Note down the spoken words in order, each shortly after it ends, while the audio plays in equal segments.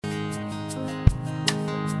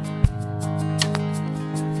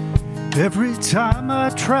Every time I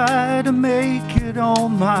try to make it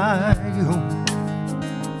on my own,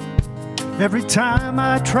 every time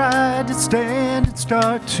I try to stand and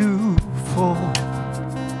start to fall,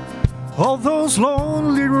 all those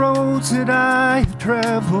lonely roads that I have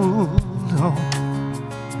traveled on,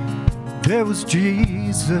 there was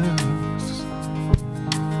Jesus.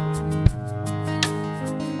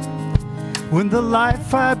 When the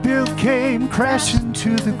life I built came crashing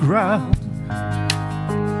to the ground,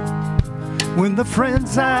 when the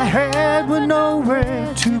friends I had were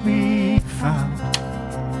nowhere to be found,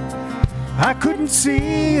 I couldn't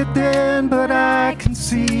see it then, but I can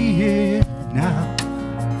see it now.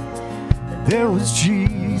 There was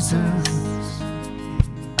Jesus.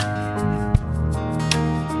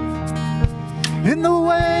 In the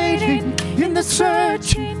waiting, in the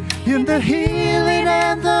searching, in the healing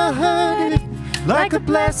and the hurting, like a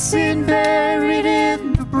blessing buried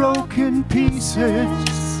in the broken pieces.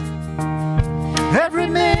 Every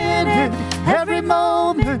minute, every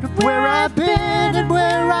moment of where I've been and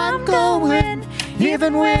where I'm going,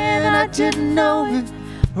 even when I didn't know it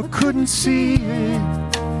or couldn't see it,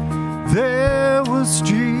 there was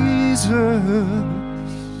Jesus.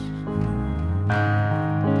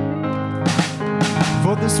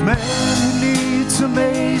 For this man who needs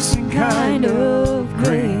amazing kind of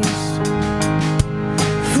grace,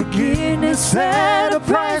 forgiveness at a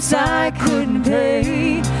price I couldn't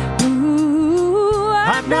pay.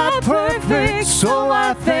 I'm not perfect, so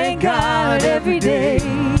I thank God every day.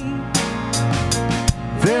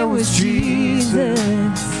 There was Jesus.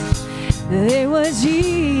 There was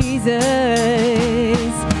Jesus.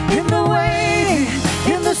 In the waiting,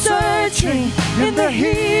 in the searching, in the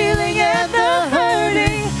healing and the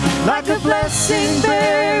hurting, like a blessing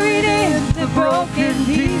buried in the broken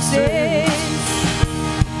pieces.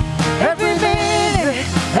 Every minute,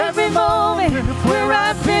 every moment of where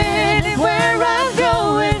I've been and where I'm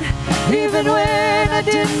going, even when I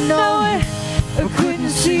didn't know it or couldn't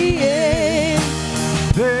see it,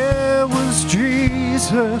 there was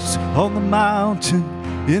Jesus on the mountain,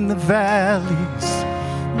 in the valleys.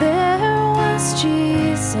 There was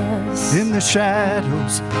Jesus in the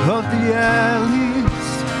shadows of the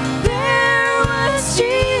alleys. There was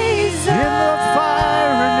Jesus in the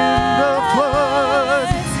fire and in the flood.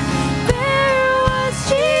 There was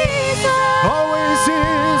Jesus, Always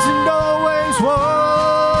is and always was.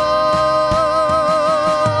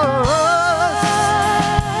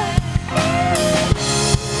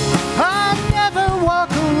 I never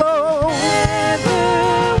walk alone.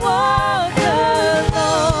 never walk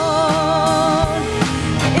alone.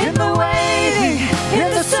 In the waiting, in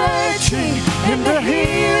the searching, in the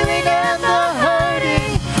healing and the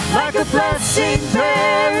hurting, like a blessing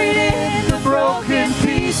buried in the broken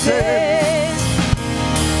pieces.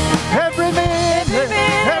 Every minute,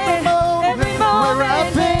 every moment, where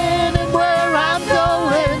I've been and where I'm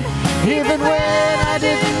going, even when I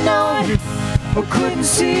didn't know it or couldn't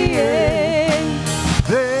see it,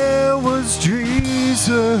 there was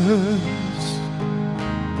Jesus.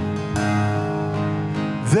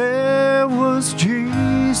 There was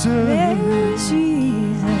Jesus. There was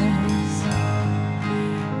Jesus.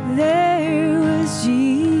 There was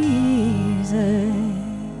Jesus.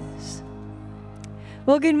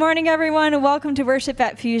 Well, good morning, everyone, and welcome to Worship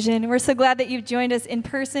at Fusion. We're so glad that you've joined us in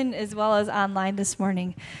person as well as online this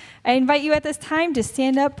morning. I invite you at this time to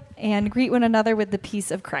stand up and greet one another with the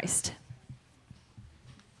peace of Christ.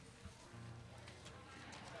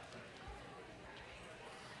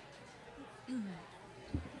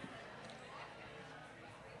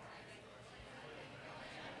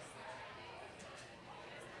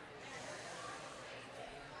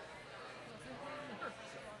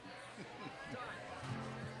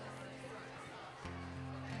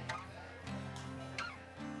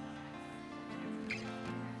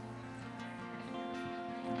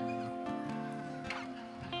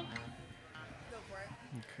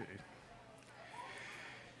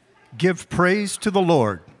 Give praise to the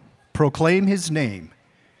Lord, proclaim his name,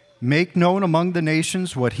 make known among the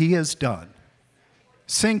nations what he has done.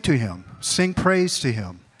 Sing to him, sing praise to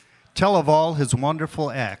him, tell of all his wonderful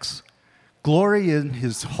acts. Glory in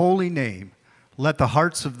his holy name. Let the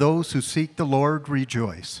hearts of those who seek the Lord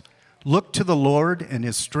rejoice. Look to the Lord and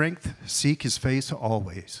his strength, seek his face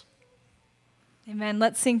always. Amen.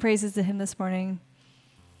 Let's sing praises to him this morning.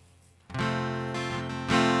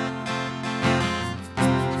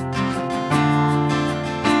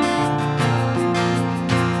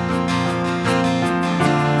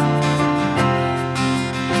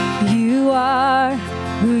 You are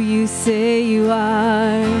who you say you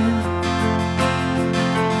are.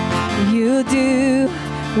 You do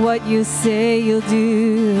what you say you'll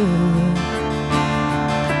do.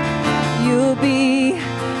 You'll be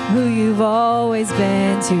who you've always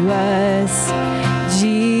been to us,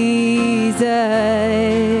 Jesus.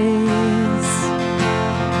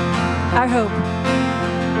 Our hope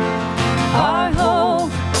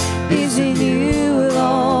is in you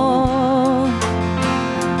alone.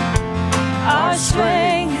 Our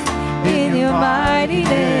strength in your mighty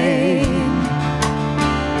name.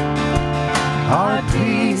 Our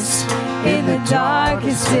peace In the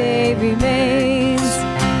darkest day remains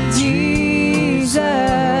Jesus.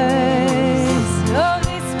 Oh,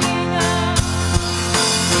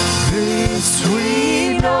 this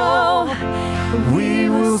we know, we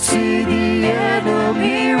will see the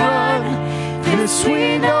enemy run. This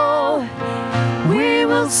we know, we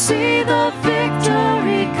will see the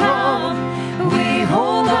victory come. We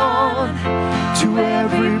hold on to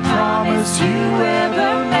every promise you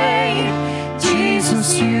ever made.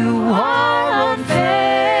 Jesus, you are unfailing.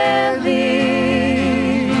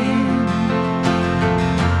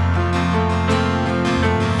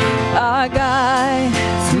 Our guide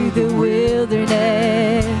through the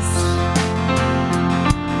wilderness,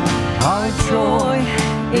 our joy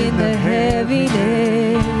in the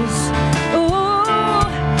heaviness. Oh,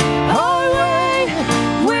 our way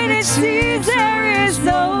when it seems there is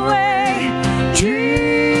no way.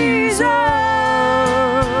 Jesus,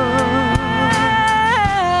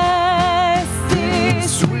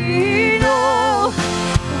 this we know,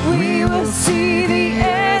 we will see the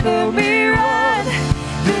enemy run.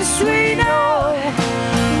 This we know,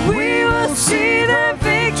 we will see the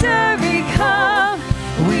victory come.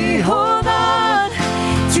 We hold on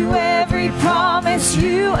to every promise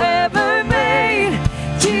you ever made.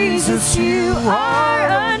 Jesus, you are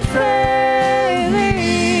unfailing.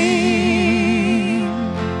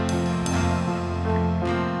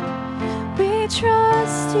 We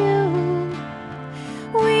trust you.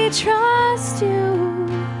 We trust you.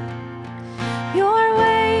 Your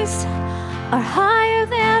ways are higher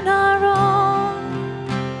than our own.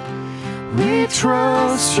 We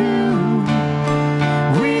trust you.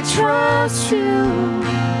 We trust you.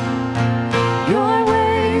 Your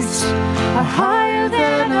ways are higher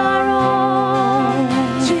than our own.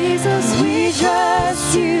 Jesus, we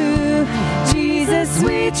trust you. Jesus,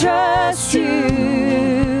 we trust you.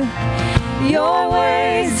 Your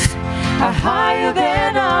ways are higher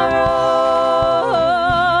than our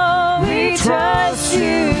own. We trust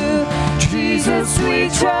you. Jesus, we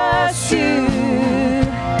trust you.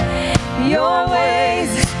 Your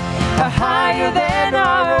ways are higher than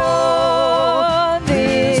our own.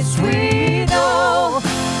 This we know,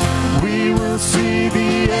 we will see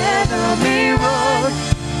the enemy run.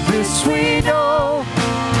 This we know,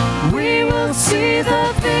 we will see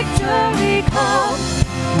the victory come.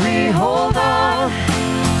 We hold on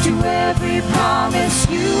to every promise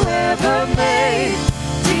you ever made.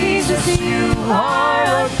 Jesus, you are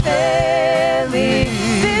unfailing.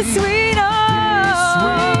 This we know.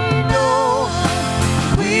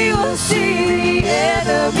 We will see the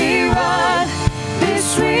enemy run.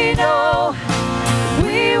 This we know.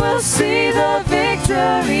 We will see the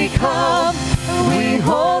victory come. We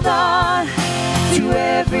hold on to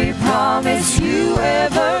every promise you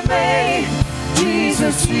ever made.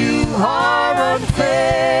 Jesus, you are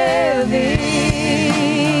unfailing.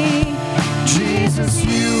 Jesus,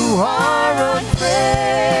 you are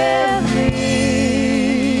unfailing.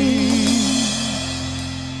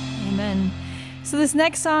 Amen. So this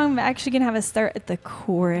next song, I'm actually going to have us start at the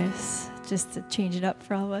chorus, just to change it up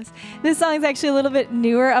for all of us. This song is actually a little bit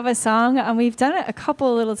newer of a song. We've done it a couple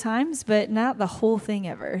of little times, but not the whole thing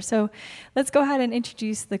ever. So let's go ahead and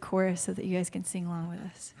introduce the chorus so that you guys can sing along with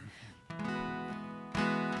us.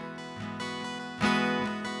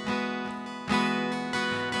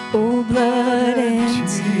 Oh, blood and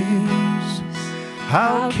tears,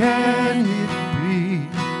 how can it be?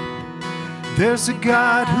 There's a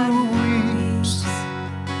God who weeps,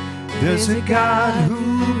 there's a God who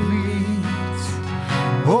bleeds.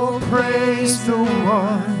 Oh, praise the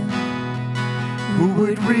one who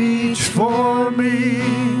would reach for me.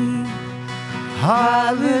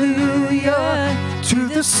 Hallelujah to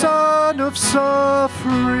the Son of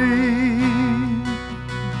suffering.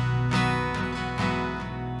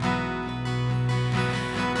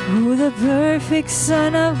 Oh, the perfect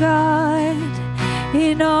Son of God,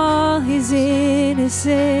 in all his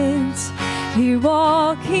innocence, here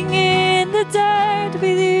walking in the dirt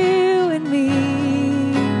with you and me.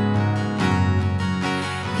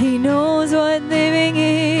 He knows what living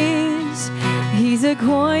is, he's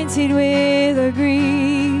acquainted with our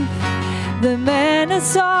grief, the man of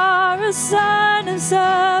sorrow, son of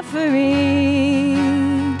suffering.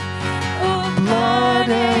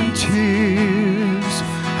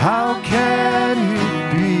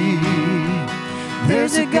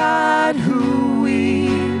 God who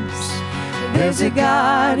weeps. There's a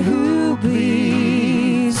God who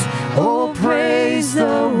bleeds. Oh, praise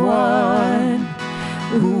the one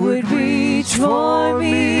who would reach for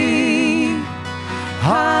me.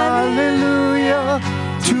 Hallelujah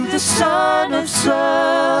to the Son of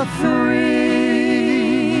suffering.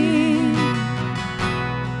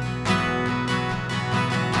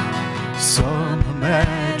 Some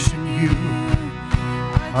imagine you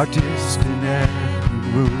are distant and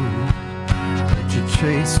removed, but you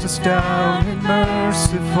chased us down in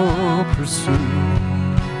merciful pursuit.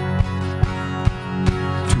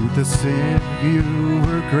 To the sick you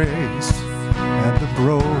were grace, and the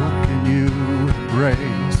broken you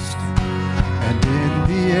embraced. And in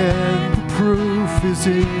the end, the proof is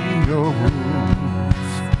in your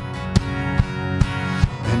wounds.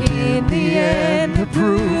 And in the end, the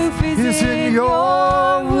proof is in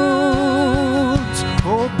your wounds.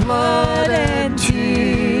 Oh, blood and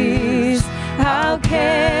tears, how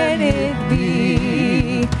can it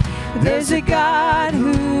be? There's a God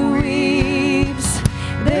who weeps.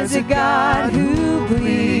 There's a God who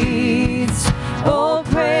bleeds. Oh,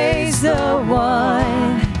 praise the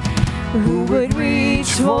one who would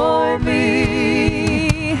reach for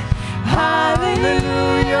me.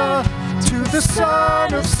 Hallelujah to the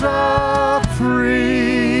Son of suffering.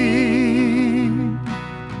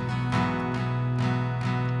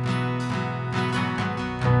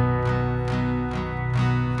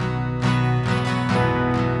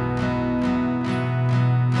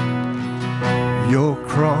 Your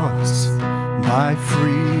cross, my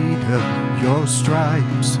freedom, your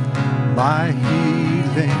stripes, my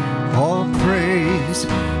healing, all praise,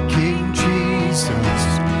 King Jesus.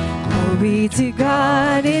 Glory to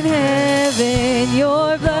God in heaven,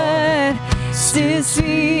 your blood still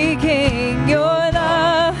speaking, your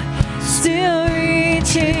love still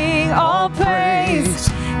reaching, all praise,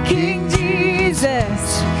 King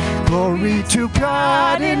Jesus. Glory to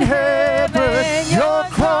God in heaven, your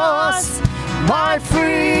cross, my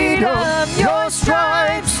freedom, your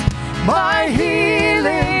stripes, my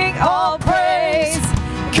healing, all praise,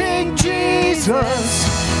 King Jesus.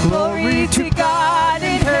 Glory to God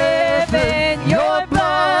in heaven, your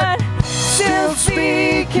blood still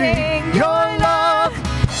speaking, your love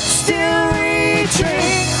still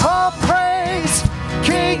reaching, all praise,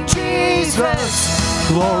 King Jesus.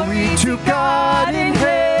 Glory to God in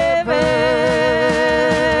heaven.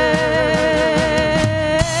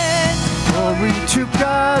 Glory to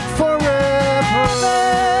God forever.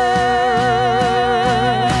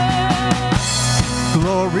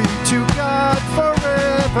 Glory to God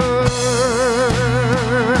forever.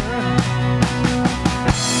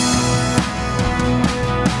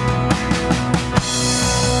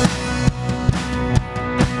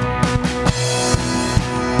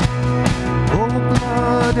 Oh,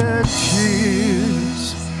 blood and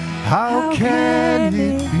tears, how can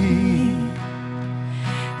it be?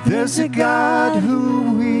 There's a God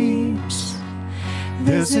who weeps.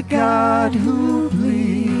 There's a God who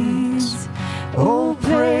bleeds. Oh,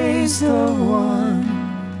 praise the one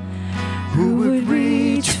who would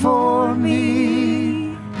reach for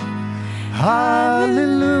me.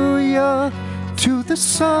 Hallelujah to the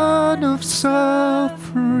Son of suffering.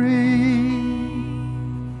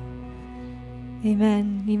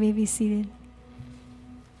 Amen. You may be seated.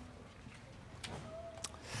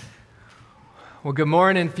 Well, good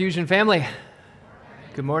morning, Fusion family.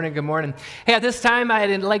 Good morning, good morning. Hey, at this time,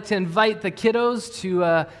 I'd like to invite the kiddos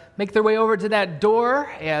to make their way over to that door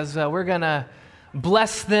as we're going to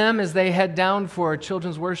bless them as they head down for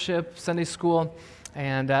children's worship, Sunday school.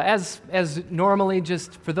 And as normally,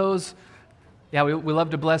 just for those, we love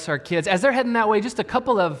to bless our kids. As they're heading that way, just a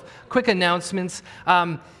couple of quick announcements.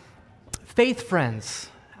 Faith Friends.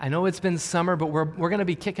 I know it's been summer, but we're going to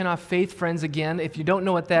be kicking off Faith Friends again. If you don't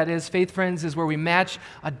know what that is, Faith Friends is where we match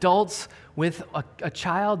adults with a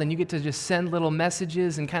child, and you get to just send little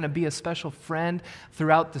messages and kind of be a special friend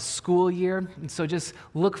throughout the school year. And so just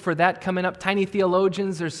look for that coming up. Tiny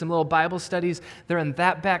Theologians, there's some little Bible studies. They're in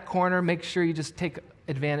that back corner. Make sure you just take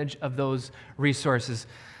advantage of those resources.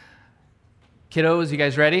 Kiddos, you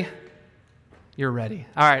guys ready? You're ready.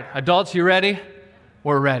 All right, adults, you ready?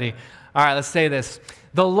 We're ready. All right, let's say this.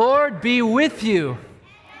 The Lord be with you.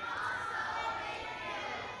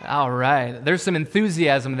 All right. There's some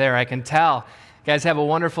enthusiasm there, I can tell. You guys have a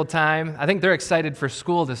wonderful time. I think they're excited for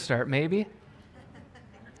school to start, maybe?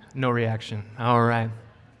 No reaction. All right.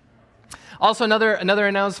 Also, another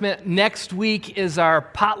announcement. Next week is our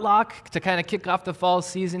potluck to kind of kick off the fall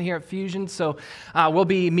season here at Fusion. So we'll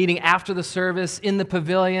be meeting after the service in the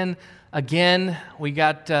pavilion. Again, we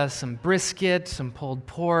got some brisket, some pulled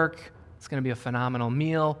pork, It's going to be a phenomenal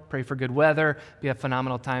meal. Pray for good weather. Be a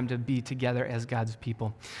phenomenal time to be together as God's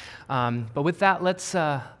people. But with that, let's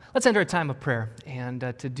enter a time of prayer. And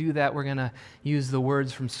to do that, we're going to use the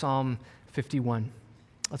words from Psalm 51.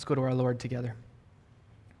 Let's go to our Lord together.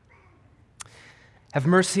 Have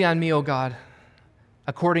mercy on me, O God,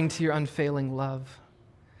 according to your unfailing love.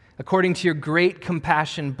 According to your great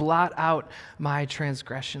compassion, blot out my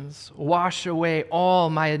transgressions. Wash away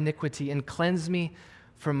all my iniquity and cleanse me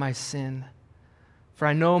from my sin. For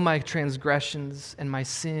I know my transgressions, and my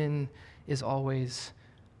sin is always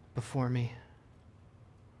before me.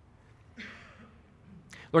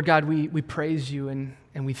 Lord God, we praise you and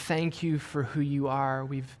we thank you for who you are.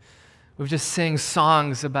 We've just sang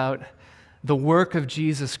songs about the work of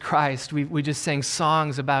Jesus Christ. We just sang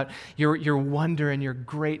songs about your wonder and your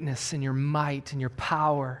greatness and your might and your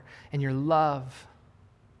power and your love.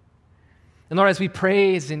 And Lord, as we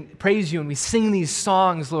praise you and we sing these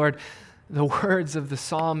songs, Lord, the words of the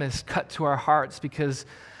psalmist cut to our hearts because,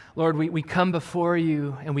 Lord, we come before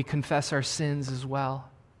you and we confess our sins as well.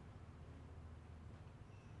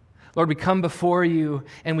 Lord, we come before you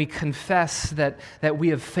and we confess that we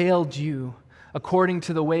have failed you according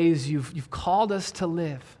to the ways you've called us to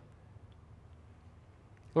live.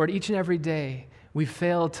 Lord, each and every day, we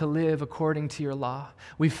fail to live according to your law.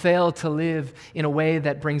 We fail to live in a way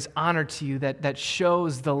that brings honor to you, that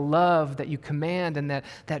shows the love that you command and that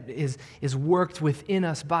is worked within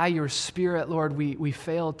us by your Spirit. Lord, we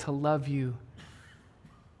fail to love you.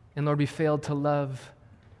 And Lord, we fail to love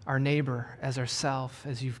our neighbor as ourself,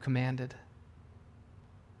 as you've commanded.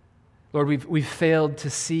 Lord, we've failed to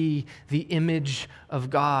see the image of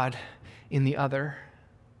God in the other.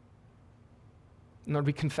 And Lord,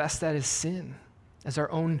 we confess that as sin, as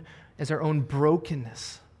our own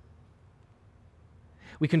brokenness.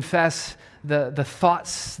 We confess the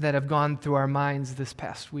thoughts that have gone through our minds this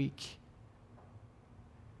past week.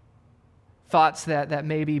 Thoughts that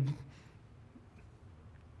maybe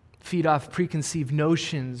feed off preconceived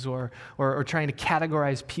notions or trying to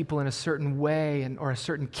categorize people in a certain way or a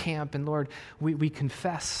certain camp. And Lord, we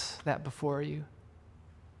confess that before you.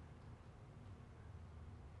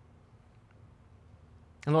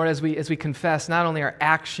 And Lord, as we confess not only our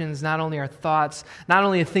actions, not only our thoughts, not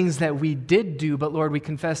only the things that we did do, but Lord, we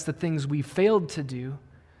confess the things we failed to do.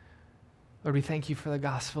 Lord, we thank you for the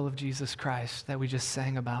gospel of Jesus Christ that we just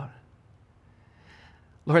sang about.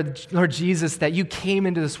 Lord Jesus, that you came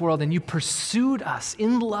into this world and you pursued us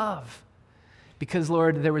in love because,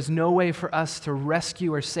 Lord, there was no way for us to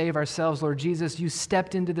rescue or save ourselves. Lord Jesus, you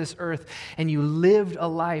stepped into this earth and you lived a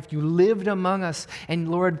life. You lived among us, and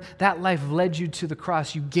Lord, that life led you to the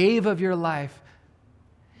cross. You gave of your life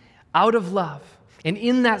out of love, and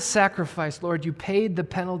in that sacrifice, Lord, you paid the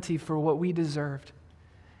penalty for what we deserved.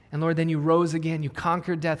 And Lord, then you rose again. You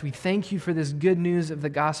conquered death. We thank you for this good news of the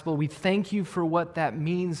gospel. We thank you for what that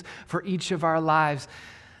means for each of our lives.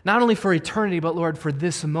 Not only for eternity, but Lord, for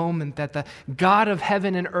this moment that the God of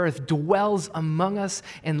heaven and earth dwells among us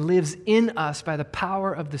and lives in us by the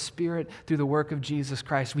power of the Spirit through the work of Jesus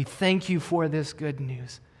Christ. We thank you for this good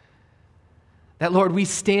news. That, Lord, we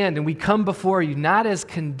stand and we come before you not as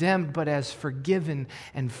condemned, but as forgiven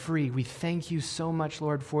and free. We thank you so much,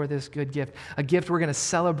 Lord, for this good gift, a gift we're going to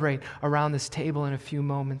celebrate around this table in a few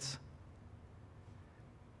moments.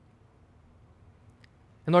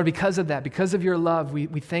 And Lord, because of that, because of your love, we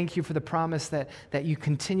thank you for the promise that you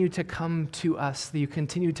continue to come to us, that you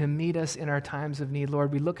continue to meet us in our times of need.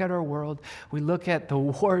 Lord, we look at our world, we look at the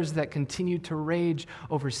wars that continue to rage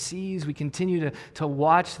overseas, we continue to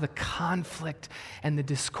watch the conflict and the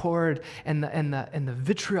discord and the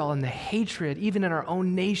vitriol and the hatred, even in our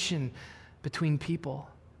own nation, between people.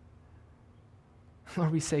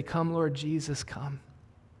 Lord, we say, come, Lord Jesus, come.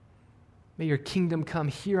 May your kingdom come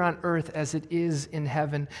here on earth as it is in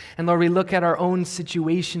heaven. And Lord, we look at our own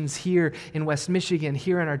situations here in West Michigan,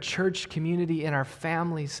 here in our church community, in our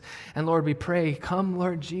families. And Lord, we pray, come,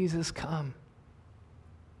 Lord Jesus, come.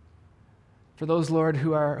 For those, Lord,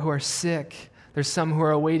 who are sick, there's some who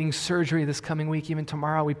are awaiting surgery this coming week, even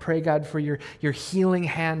tomorrow. We pray, God, for your healing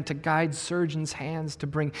hand to guide surgeons' hands to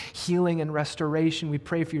bring healing and restoration. We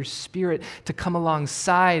pray for your Spirit to come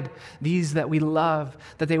alongside these that we love,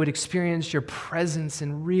 that they would experience your presence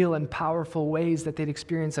in real and powerful ways, that they'd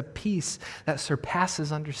experience a peace that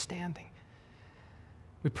surpasses understanding.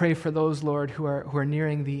 We pray for those, Lord, who are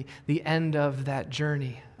nearing the end of that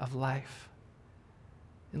journey of life.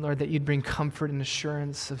 And Lord, that you'd bring comfort and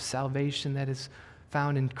assurance of salvation that is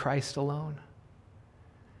found in Christ alone.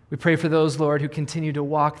 We pray for those, Lord, who continue to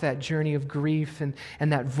walk that journey of grief and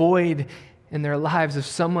that void in their lives of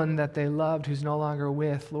someone that they loved who's no longer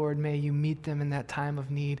with, Lord, may you meet them in that time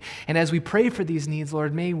of need. And as we pray for these needs,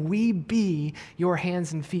 Lord, may we be your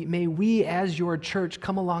hands and feet. May we, as your church,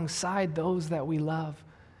 come alongside those that we love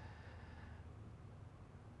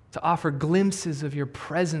to offer glimpses of your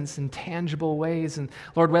presence in tangible ways. And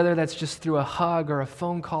Lord, whether that's just through a hug or a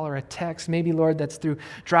phone call or a text, maybe, Lord, that's through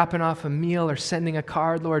dropping off a meal or sending a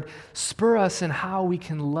card, Lord, spur us in how we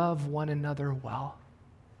can love one another well.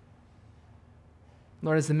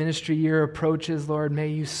 Lord, as the ministry year approaches, Lord, may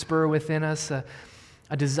you spur within us a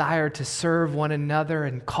desire to serve one another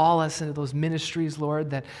and call us into those ministries, Lord,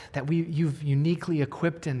 that you've uniquely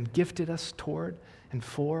equipped and gifted us toward and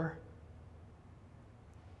for.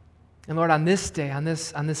 And Lord, on this day, on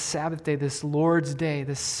this Sabbath day, this Lord's Day,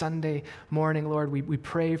 this Sunday morning, Lord, we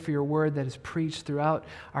pray for your word that is preached throughout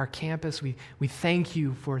our campus. We thank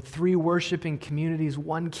you for 3 worshiping communities,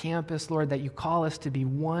 1 campus, Lord, that you call us to be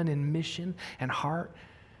one in mission and heart.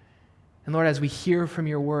 And Lord, as we hear from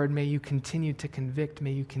your word, may you continue to convict,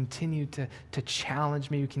 may you continue to challenge,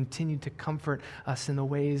 may you continue to comfort us in the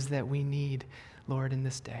ways that we need, Lord, in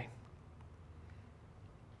this day.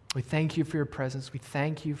 We thank you for your presence. We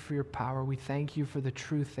thank you for your power. We thank you for the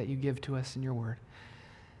truth that you give to us in your word.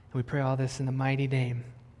 And we pray all this in the mighty name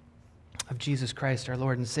of Jesus Christ, our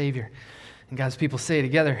Lord and Savior. And God's people say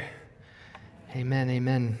together, amen,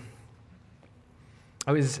 amen.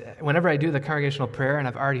 Whenever I do the congregational prayer and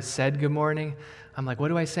I've already said good morning, I'm like, what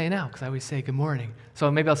do I say now? Because I always say good morning.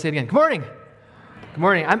 So maybe I'll say it again. Good morning. Good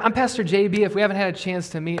morning. I'm Pastor JB. If we haven't had a chance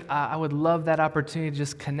to meet, I would love that opportunity to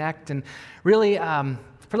just connect and really,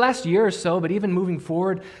 for the last year or so, but even moving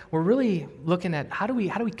forward, we're really looking at how do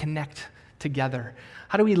we connect together?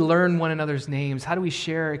 How do we learn one another's names? How do we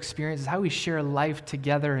share experiences? How do we share life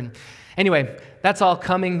together? And anyway, that's all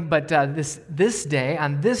coming, but on this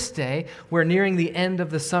day, we're nearing the end of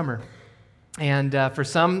the summer. And for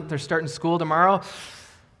some, they're starting school tomorrow.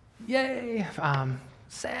 Yay!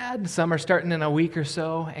 Sad. Some are starting in a week or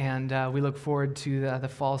so, and we look forward to the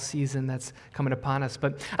fall season that's coming upon us.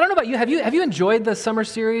 But I don't know about you. Have you enjoyed the summer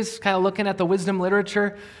series, kind of looking at the wisdom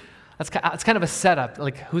literature? It's kind of a setup.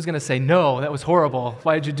 Like, who's going to say, no, that was horrible.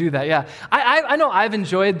 Why did you do that? Yeah. I know I've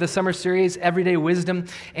enjoyed the summer series, Everyday Wisdom,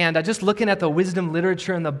 and just looking at the wisdom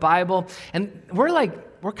literature in the Bible. And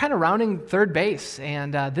we're kind of rounding third base.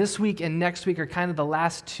 And this week and next week are kind of the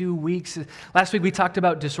last 2 weeks. Last week we talked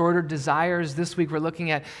about disordered desires. This week we're looking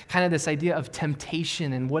at kind of this idea of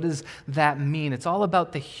temptation and what does that mean. It's all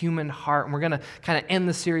about the human heart. And we're going to kind of end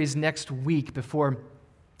the series next week before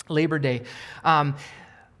Labor Day.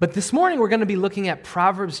 But this morning, we're going to be looking at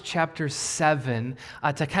Proverbs chapter 7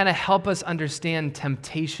 to kind of help us understand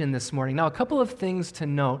temptation this morning. Now, a couple of things to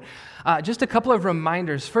note, just a couple of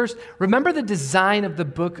reminders. First, remember the design of the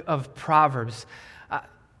book of Proverbs.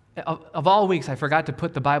 Of all weeks, I forgot to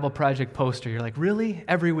put the Bible Project poster. You're like, really?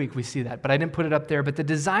 Every week we see that, but I didn't put it up there. But the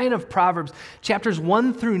design of Proverbs, chapters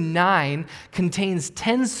 1 through 9, contains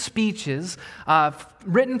 10 speeches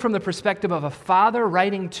written from the perspective of a father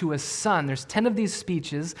writing to a son. There's 10 of these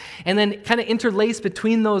speeches, and then kind of interlaced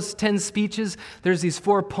between those 10 speeches, there's these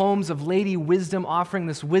 4 poems of Lady Wisdom offering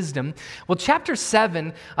this wisdom. Well, chapter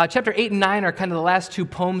 8 and 9 are kind of the last 2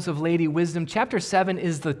 poems of Lady Wisdom. Chapter 7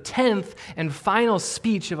 is the 10th and final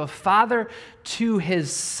speech of a father to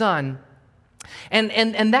his son.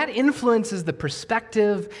 And that influences the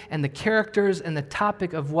perspective and the characters and the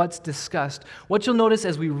topic of what's discussed. What you'll notice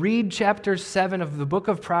as we read chapter 7 of the book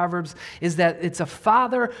of Proverbs is that it's a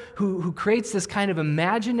father who creates this kind of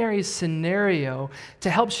imaginary scenario to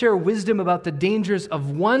help share wisdom about the dangers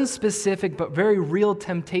of one specific but very real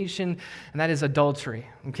temptation, and that is adultery.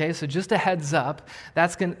 Okay, so just a heads up,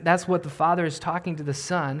 that's what the father is talking to the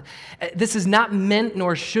son. This is not meant,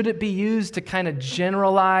 nor should it be used to kind of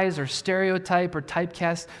generalize or stereotype or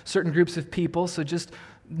typecast certain groups of people, so just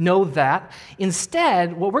know that.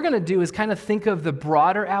 Instead, what we're going to do is kind of think of the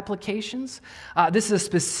broader applications. This is a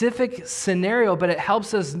specific scenario, but it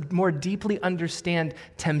helps us more deeply understand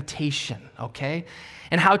temptation, okay?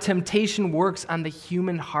 And how temptation works on the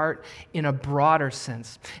human heart in a broader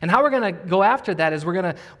sense. And how we're going to go after that is we're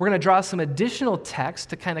going to draw some additional text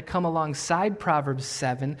to kind of come alongside Proverbs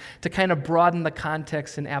 7 to kind of broaden the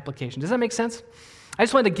context and application. Does that make sense? I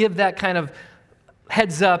just wanted to give that kind of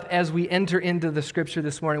heads up as we enter into the scripture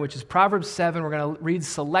this morning, which is Proverbs 7. We're going to read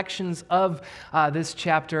selections of this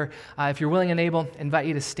chapter. If you're willing and able, I invite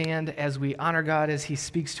you to stand as we honor God as he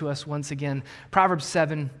speaks to us once again. Proverbs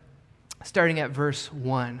 7, starting at verse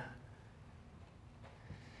 1.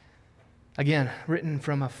 Again, written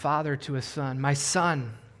from a father to a son. My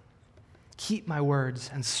son, keep my words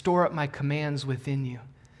and store up my commands within you.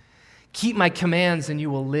 Keep my commands and you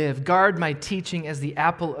will live. Guard my teaching as the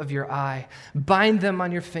apple of your eye. Bind them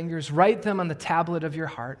on your fingers. Write them on the tablet of your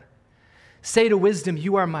heart. Say to wisdom,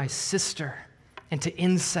 you are my sister, and to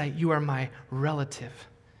insight, you are my relative.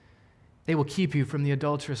 They will keep you from the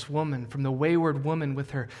adulterous woman, from the wayward woman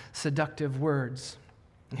with her seductive words.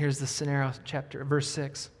 And here's the scenario, verse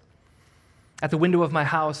 6. At the window of my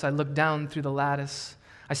house, I looked down through the lattice.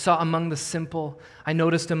 I saw among the simple, I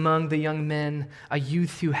noticed among the young men, a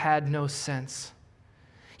youth who had no sense.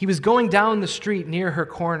 He was going down the street near her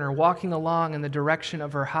corner, walking along in the direction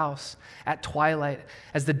of her house at twilight,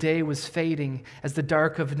 as the day was fading, as the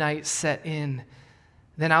dark of night set in.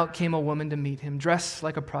 Then out came a woman to meet him, dressed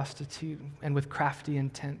like a prostitute and with crafty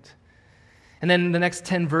intent. And then the next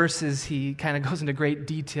 10 verses, he kind of goes into great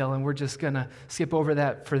detail, and we're just going to skip over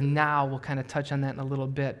that for now. We'll kind of touch on that in a little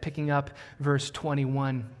bit. Picking up verse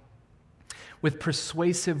 21. With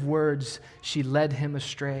persuasive words, she led him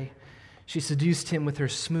astray. She seduced him with her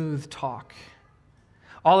smooth talk.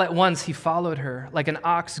 All at once he followed her, like an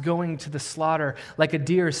ox going to the slaughter, like a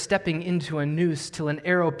deer stepping into a noose till an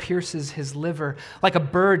arrow pierces his liver, like a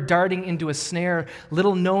bird darting into a snare,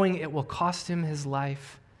 little knowing it will cost him his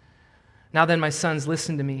life. Now then, my sons,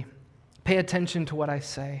 listen to me. Pay attention to what I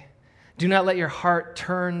say. Do not let your heart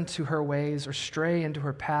turn to her ways or stray into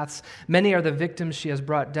her paths. Many are the victims she has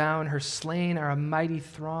brought down. Her slain are a mighty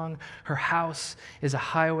throng. Her house is a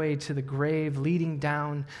highway to the grave, leading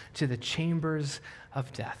down to the chambers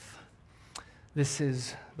of death. This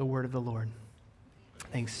is the word of the Lord.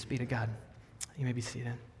 Thanks be to God. You may be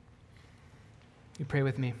seated. You pray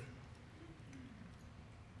with me.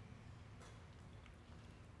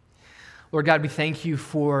 Lord God, we thank you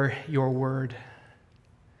for your word.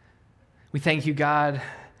 We thank you, God,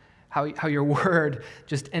 how your word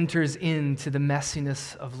just enters into the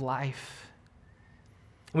messiness of life.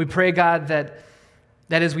 And we pray, God, that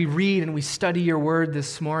as we read and we study your word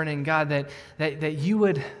this morning, God, that you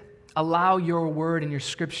would allow your word and your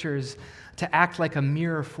scriptures to act like a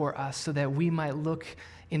mirror for us so that we might look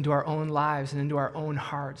into our own lives and into our own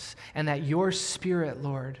hearts, and that your Spirit,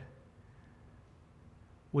 Lord,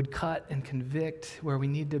 would cut and convict where we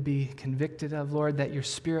need to be convicted of, Lord, that your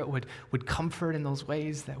Spirit would comfort in those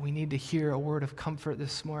ways that we need to hear a word of comfort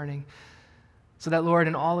this morning, so that, Lord,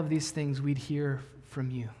 in all of these things we'd hear from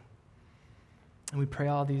you. And we pray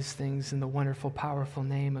all these things in the wonderful, powerful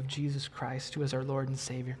name of Jesus Christ, who is our Lord and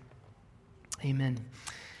Savior. Amen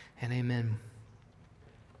and amen.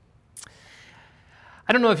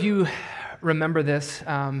 I don't know if you remember this,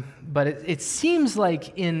 but it seems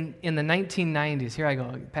like in the 1990s, here I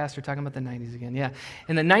go, Pastor talking about the 90s again, yeah.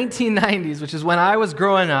 In the 1990s, which is when I was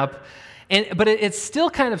growing up, but it's still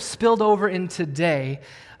kind of spilled over in today,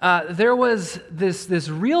 there was this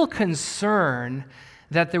real concern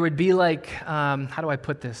that there would be like, how do I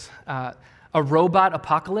put this, a robot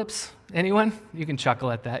apocalypse. Anyone? You can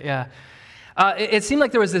chuckle at that, yeah. It seemed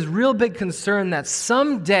like there was this real big concern that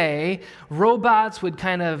someday robots would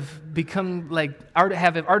kind of become like,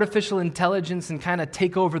 have artificial intelligence and kind of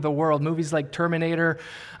take over the world. Movies like Terminator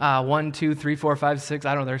 1, 2, 3, 4, 5, 6,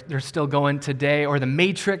 I don't know, they're still going today, or The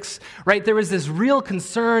Matrix, right? There was this real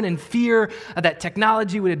concern and fear that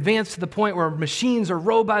technology would advance to the point where machines or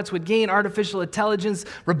robots would gain artificial intelligence,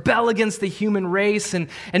 rebel against the human race, and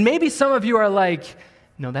maybe some of you are like,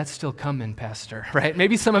 no, that's still coming, Pastor, right?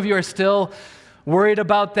 Maybe some of you are still worried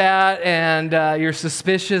about that, and you're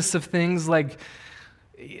suspicious of things like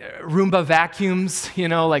Roomba vacuums,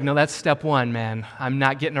 like, no, that's step one, man. I'm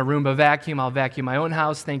not getting a Roomba vacuum. I'll vacuum my own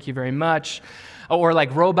house. Thank you very much. Or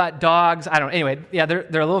like robot dogs. I don't know. Anyway, yeah, they're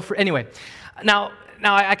a little, anyway. Now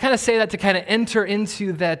I kind of say that to kind of enter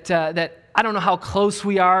into that I don't know how close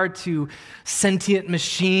we are to sentient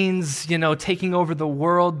machines, taking over the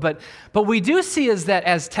world, but we do see is that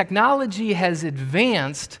as technology has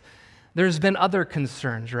advanced, there's been other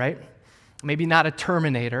concerns, right? Maybe not a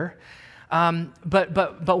Terminator,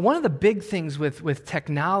 but one of the big things with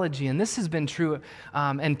technology, and this has been true,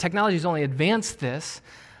 and technology has only advanced this,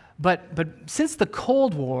 but since the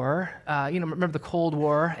Cold War, remember the Cold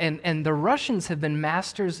War, and the Russians have been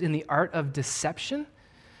masters in the art of deception.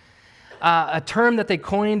 A term that they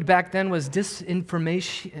coined back then was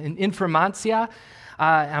disinformatia.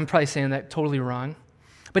 I'm probably saying that totally wrong.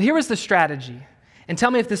 But here was the strategy. And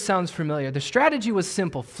tell me if this sounds familiar. The strategy was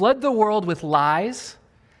simple. Flood the world with lies,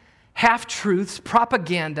 half-truths,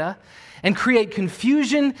 propaganda, and create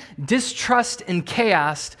confusion, distrust, and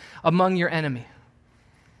chaos among your enemy.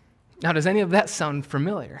 Now, does any of that sound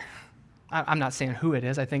familiar? I'm not saying who it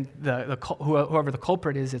is. I think whoever the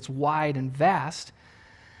culprit is, it's wide and vast.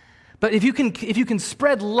 But if you can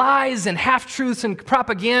spread lies and half-truths and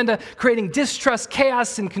propaganda, creating distrust,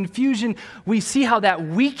 chaos, and confusion, we see how that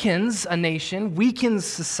weakens a nation, weakens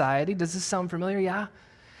society. Does this sound familiar? Yeah.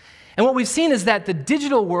 And what we've seen is that the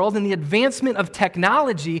digital world and the advancement of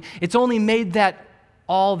technology, it's only made that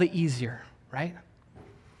all the easier, right?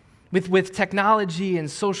 With technology and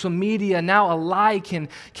social media, now a lie can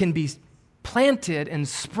be planted and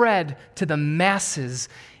spread to the masses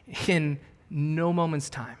in no moment's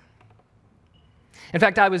time. In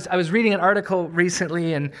fact, I was reading an article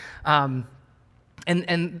recently, and the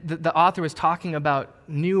author was talking about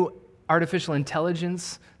new artificial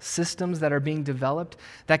intelligence systems that are being developed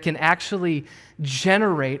that can actually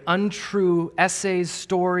generate untrue essays,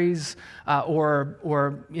 stories,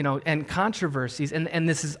 and controversies. And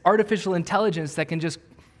this is artificial intelligence that can just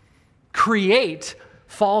create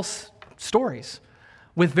false stories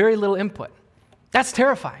with very little input. That's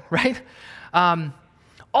terrifying, right?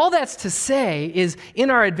 All that's to say is in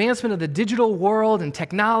our advancement of the digital world and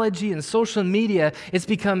technology and social media, it's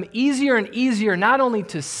become easier and easier not only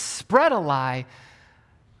to spread a lie,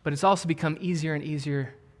 but it's also become easier and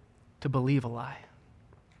easier to believe a lie.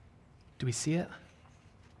 Do we see it?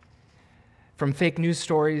 From fake news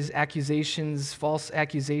stories, accusations, false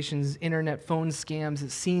accusations, internet phone scams,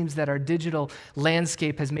 it seems that our digital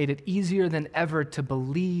landscape has made it easier than ever to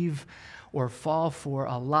believe or fall for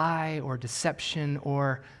a lie or deception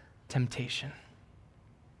or temptation.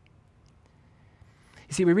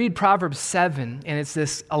 You see, we read Proverbs 7, and it's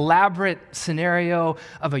this elaborate scenario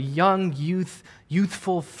of a young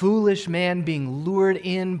youthful, foolish man being lured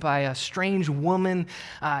in by a strange woman.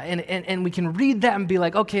 And we can read that and be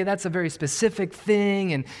like, okay, that's a very specific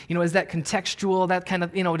thing. And, is that contextual? That kind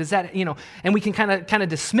of, does that, and we can kind of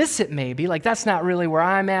dismiss it maybe, like that's not really where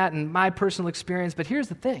I'm at and my personal experience. But here's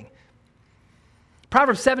the thing.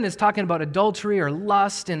 Proverbs 7 is talking about adultery or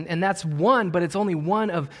lust, and that's one, but it's only one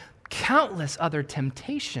of countless other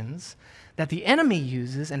temptations that the enemy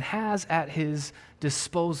uses and has at his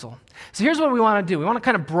disposal. So here's what we want to do. We want to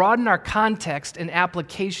kind of broaden our context and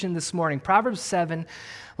application this morning. Proverbs 7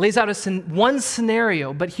 lays out one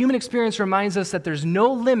scenario, but human experience reminds us that there's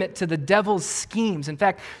no limit to the devil's schemes. In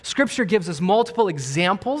fact, Scripture gives us multiple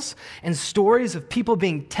examples and stories of people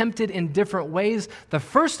being tempted in different ways, the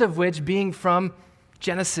first of which being from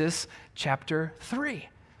Genesis chapter 3.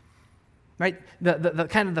 Right? The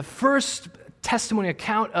kind of the first testimony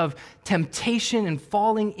account of temptation and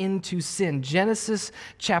falling into sin, Genesis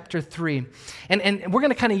chapter 3. And we're going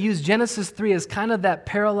to kind of use Genesis 3 as kind of that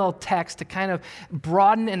parallel text to kind of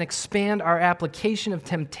broaden and expand our application of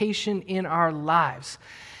temptation in our lives.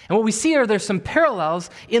 And what we see are there's some parallels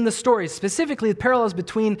in the stories, specifically the parallels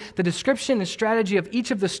between the description and strategy of each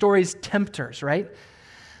of the stories' tempters, right?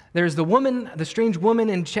 There's the woman, the strange woman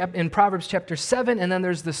in Proverbs chapter 7, and then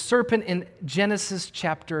there's the serpent in Genesis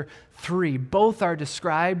chapter 3. Both are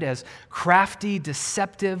described as crafty,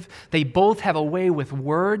 deceptive. They both have a way with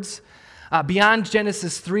words. Beyond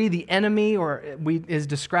Genesis 3, the enemy is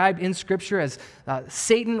described in Scripture as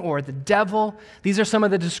Satan or the devil. These are some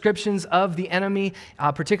of the descriptions of the enemy,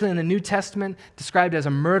 particularly in the New Testament, described as a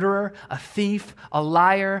murderer, a thief, a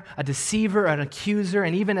liar, a deceiver, an accuser,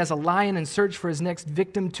 and even as a lion in search for his next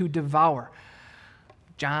victim to devour.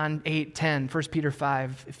 John 8:10, 1 Peter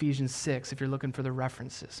 5, Ephesians 6, if you're looking for the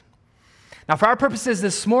references. Now, for our purposes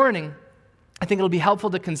this morning, I think it'll be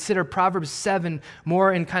helpful to consider Proverbs 7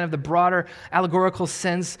 more in kind of the broader allegorical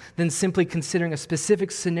sense than simply considering a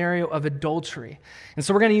specific scenario of adultery. And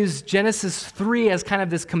so we're going to use Genesis 3 as kind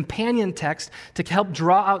of this companion text to help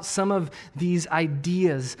draw out some of these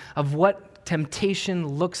ideas of what temptation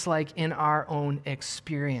looks like in our own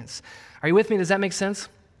experience. Are you with me? Does that make sense?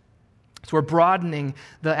 So we're broadening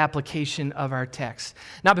the application of our text.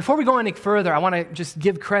 Now, before we go any further, I want to just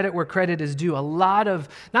give credit where credit is due. A lot of,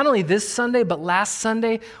 not only this Sunday, but last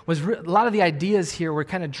Sunday, a lot of the ideas here were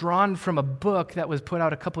kind of drawn from a book that was put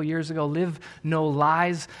out a couple years ago, Live No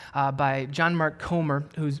Lies, by John Mark Comer,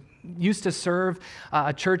 who used to serve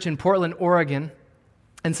a church in Portland, Oregon.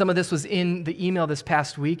 And some of this was in the email this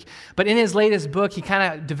past week. But in his latest book, he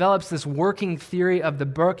kind of develops this working theory of the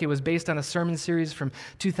book. It was based on a sermon series from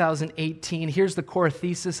 2018. Here's the core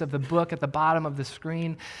thesis of the book at the bottom of the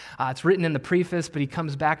screen. It's written in the preface, but he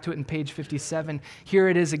comes back to it in page 57. Here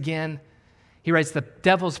it is again. He writes, the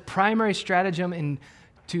devil's primary stratagem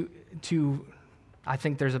I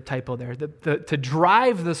think there's a typo there, to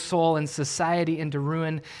drive the soul and society into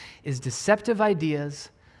ruin is deceptive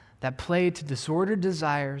ideas that play to disordered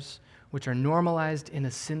desires which are normalized in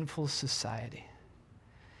a sinful society.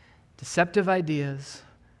 Deceptive ideas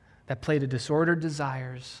that play to disordered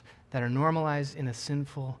desires that are normalized in a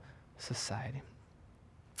sinful society.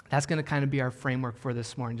 That's going to kind of be our framework for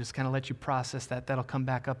this morning. Just kind of let you process that. That'll come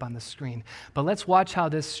back up on the screen. But let's watch how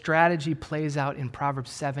this strategy plays out in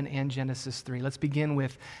Proverbs 7 and Genesis 3. Let's begin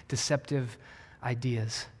with deceptive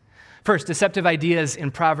ideas. First, deceptive ideas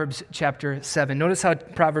in Proverbs chapter 7. Notice how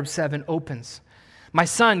Proverbs 7 opens. My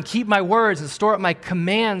son, keep my words and store up my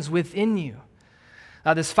commands within you.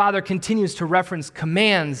 This father continues to reference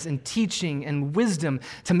commands and teaching and wisdom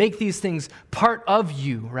to make these things part of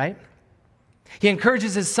you, right? He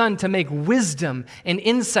encourages his son to make wisdom and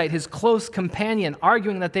insight his close companion,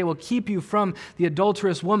 arguing that they will keep you from the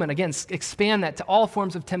adulterous woman. Again, expand that to all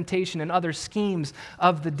forms of temptation and other schemes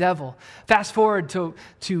of the devil. Fast forward to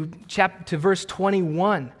verse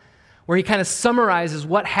 21, where he kind of summarizes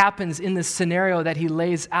what happens in this scenario that he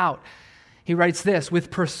lays out. He writes this, with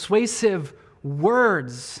persuasive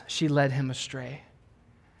words she led him astray.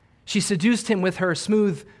 She seduced him with her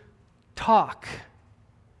smooth talk.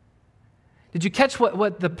 Did you catch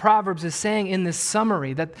what the Proverbs is saying in this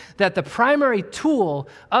summary? That the primary tool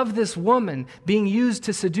of this woman being used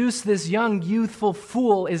to seduce this young, youthful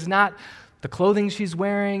fool is not the clothing she's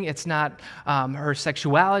wearing, it's not her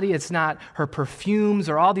sexuality, it's not her perfumes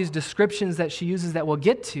or all these descriptions that she uses that we'll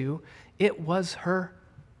get to. It was her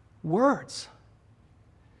words.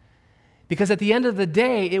 Because at the end of the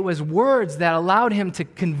day, it was words that allowed him to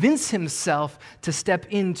convince himself to step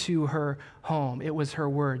into her home. It was her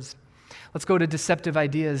words. Let's go to deceptive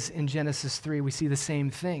ideas in Genesis 3. We see the same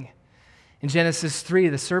thing. In Genesis 3,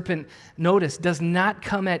 the serpent, notice, does not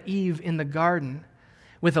come at Eve in the garden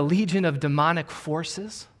with a legion of demonic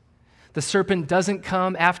forces. The serpent doesn't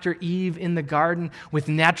come after Eve in the garden with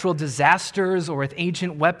natural disasters or with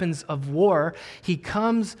ancient weapons of war. He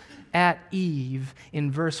comes at Eve in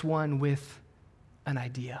verse 1 with an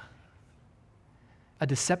idea, a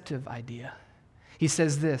deceptive idea. He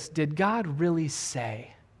says this, did God really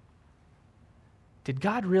say? Did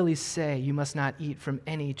God really say you must not eat from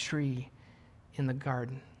any tree in the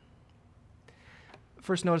garden?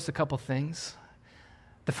 First, notice a couple things.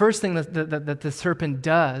 The first thing that the serpent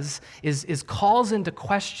does is calls into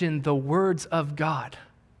question the words of God.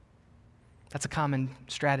 That's a common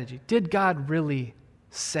strategy. Did God really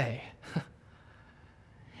say?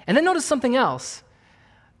 And then notice something else.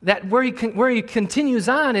 That where he continues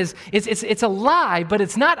on is it's a lie, but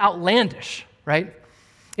it's not outlandish, right?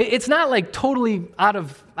 It's not like totally out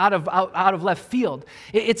of left field.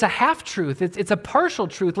 It's a half-truth. It's a partial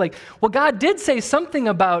truth. Like, well, God did say something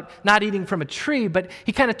about not eating from a tree, but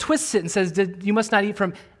he kind of twists it and says, you must not eat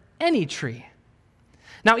from any tree.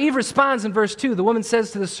 Now, Eve responds in verse 2. The woman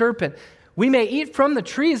says to the serpent, we may eat from the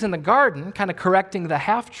trees in the garden, kind of correcting the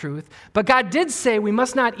half-truth, but God did say we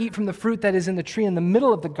must not eat from the fruit that is in the tree in the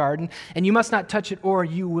middle of the garden, and you must not touch it or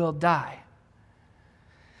you will die.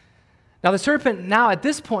 Now, the serpent now at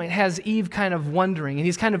this point has Eve kind of wondering, and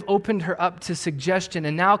he's kind of opened her up to suggestion,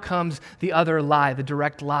 and now comes the other lie, the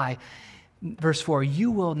direct lie. Verse 4,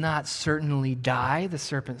 you will not certainly die, the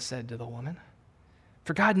serpent said to the woman.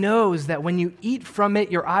 For God knows that when you eat from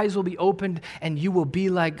it, your eyes will be opened, and you will be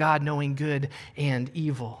like God, knowing good and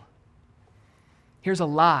evil. Here's a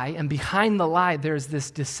lie, and behind the lie, there's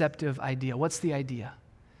this deceptive idea. What's the idea?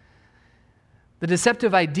 The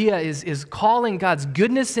deceptive idea is calling God's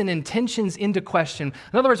goodness and intentions into question.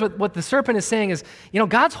 In other words, what the serpent is saying is,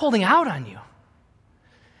 God's holding out on you.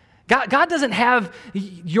 God doesn't have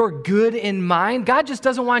your good in mind. God just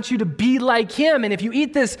doesn't want you to be like him. And if you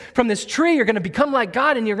eat from this tree, you're going to become like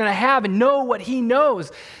God, and you're going to have and know what he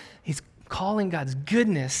knows. He's calling God's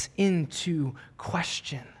goodness into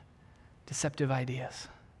question. Deceptive ideas.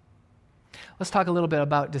 Let's talk a little bit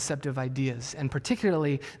about deceptive ideas, and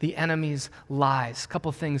particularly the enemy's lies. A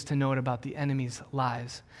couple things to note about the enemy's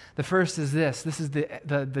lies. The first is this. This is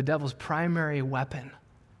the devil's primary weapon.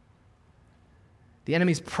 The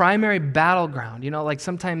enemy's primary battleground. Like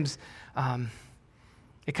sometimes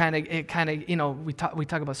we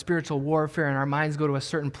talk about spiritual warfare and our minds go to a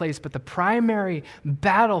certain place, but the primary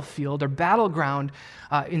battlefield or battleground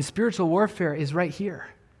in spiritual warfare is right here.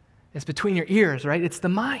 It's between your ears, right? It's the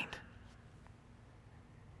mind.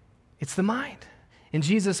 It's the mind. In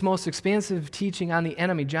Jesus' most expansive teaching on the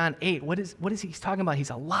enemy, John 8, what is he talking about? He's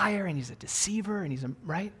a liar and he's a deceiver and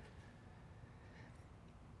right?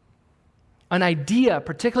 An idea,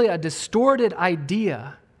 particularly a distorted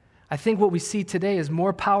idea, I think what we see today is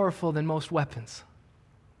more powerful than most weapons.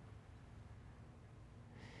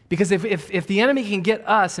 Because if the enemy can get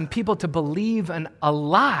us and people to believe a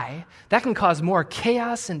lie, that can cause more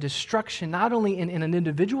chaos and destruction, not only in an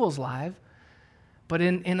individual's life, but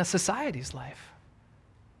in a society's life.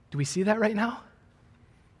 Do we see that right now?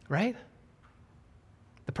 Right?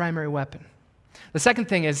 The primary weapon. The second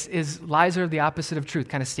thing is lies are the opposite of truth,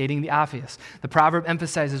 kind of stating the obvious. The proverb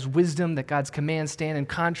emphasizes wisdom, that God's commands stand in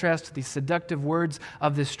contrast to the seductive words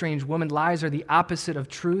of this strange woman. Lies are the opposite of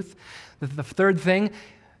truth. The third thing,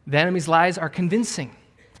 the enemy's lies are convincing.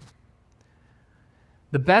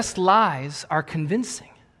 The best lies are convincing.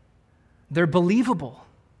 They're believable.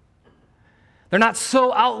 They're not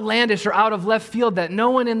so outlandish or out of left field that no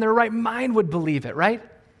one in their right mind would believe it, right?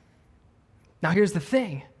 Now here's the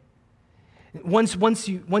thing. Once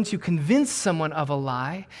you convince someone of a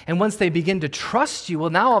lie, and once they begin to trust you, well,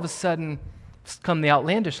 now all of a sudden come the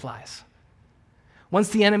outlandish lies. Once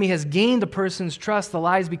the enemy has gained a person's trust, the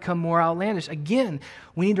lies become more outlandish. Again,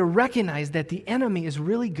 we need to recognize that the enemy is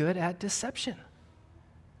really good at deception.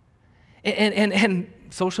 And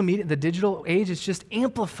social media, the digital age, has just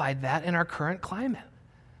amplified that in our current climate.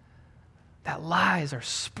 That lies are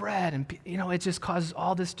spread, and it just causes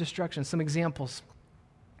all this destruction. Some examples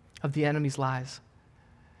of the enemy's lies.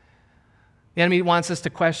 The enemy wants us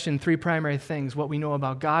to question three primary things: what we know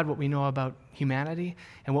about God, what we know about humanity,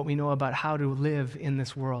 and what we know about how to live in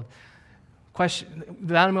this world. The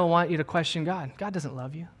enemy will want you to question God. God doesn't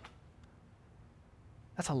love you.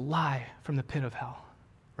 That's a lie from the pit of hell,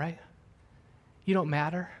 right? You don't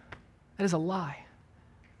matter. That is a lie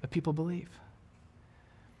that people believe.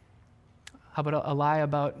 How about a lie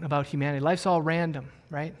about humanity? Life's all random,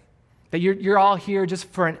 right? That you're all here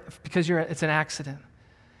just because it's an accident.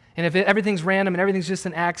 And if everything's random and everything's just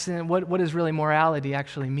an accident, what does really morality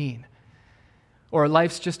actually mean? Or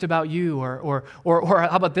life's just about you, or how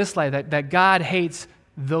about this lie, that God hates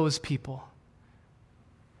those people?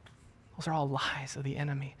 Those are all lies of the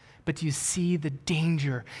enemy. But do you see the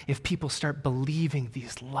danger if people start believing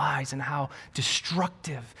these lies and how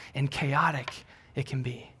destructive and chaotic it can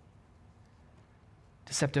be?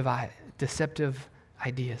 Deceptive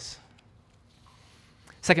ideas.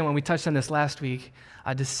 Second one, we touched on this last week,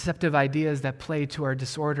 deceptive ideas that play to our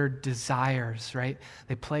disordered desires, right?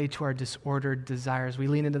 They play to our disordered desires. We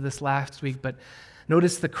leaned into this last week, but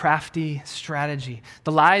notice the crafty strategy.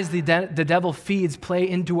 The lies the devil feeds play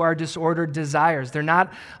into our disordered desires. They're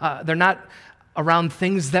not around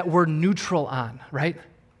things that we're neutral on, right?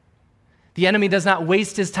 The enemy does not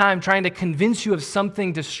waste his time trying to convince you of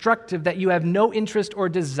something destructive that you have no interest or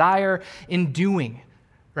desire in doing,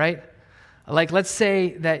 right? Like, let's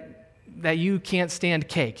say that you can't stand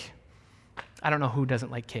cake. I don't know who doesn't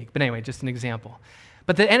like cake, but anyway, just an example.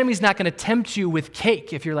 But the enemy's not going to tempt you with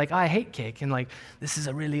cake if you're like, I hate cake, and like, this is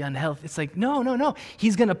a really unhealthy. It's like, no.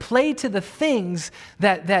 He's going to play to the things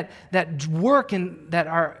that work and that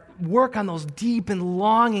are work on those deep and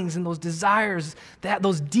longings and those desires,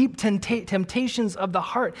 those deep temptations of the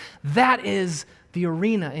heart. That is the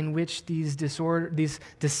arena in which these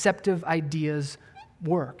deceptive ideas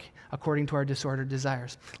work, according to our disordered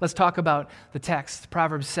desires. Let's talk about the text,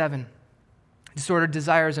 Proverbs 7. Disordered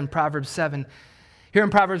desires in Proverbs 7. Here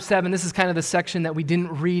in Proverbs 7, this is kind of the section that we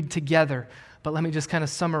didn't read together, but let me just kind of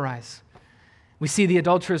summarize. We see the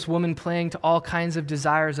adulterous woman playing to all kinds of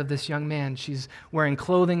desires of this young man. She's wearing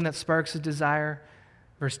clothing that sparks a desire.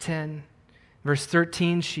 Verse 10. Verse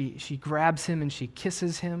 13, she grabs him and she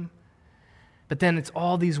kisses him. But then it's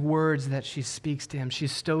all these words that she speaks to him.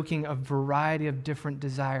 She's stoking a variety of different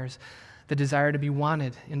desires. The desire to be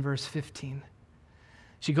wanted in verse 15.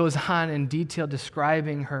 She goes on in detail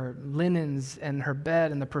describing her linens and her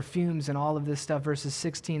bed and the perfumes and all of this stuff, verses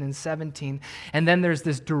 16 and 17. And then there's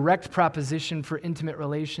this direct proposition for intimate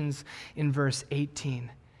relations in verse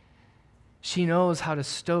 18. She knows how to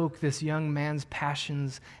stoke this young man's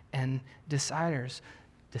passions and desires.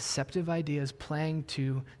 Deceptive ideas playing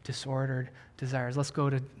to disordered desires. Let's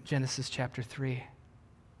go to Genesis chapter 3.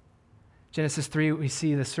 Genesis 3, we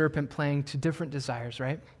see the serpent playing to different desires,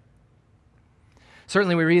 right?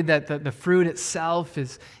 Certainly we read that the fruit itself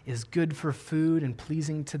is good for food and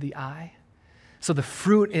pleasing to the eye. So the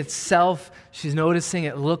fruit itself, she's noticing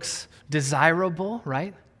it looks desirable,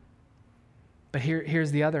 right? But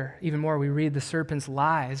here's the other, even more. We read the serpent's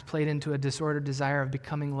lies played into a disordered desire of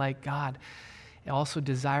becoming like God, also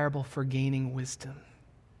desirable for gaining wisdom.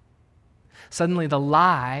 Suddenly the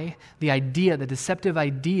lie, the idea, the deceptive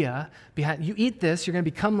idea behind, you eat this, you're going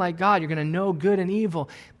to become like God, you're going to know good and evil,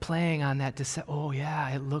 playing on that, oh yeah,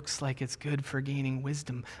 it looks like it's good for gaining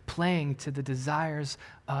wisdom, playing to the desires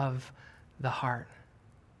of the heart.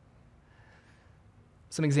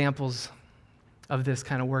 Some examples of this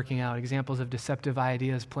kind of working out, examples of deceptive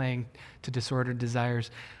ideas playing to disordered desires.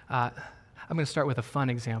 I'm going to start with a fun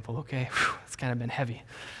example, okay? It's kind of been heavy.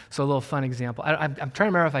 So a little fun example. I'm trying to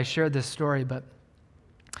remember if I shared this story, but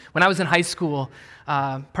when I was in high school,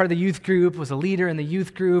 part of the youth group, was a leader in the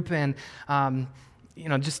youth group, and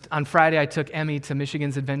just on Friday, I took Emmy to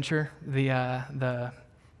Michigan's Adventure,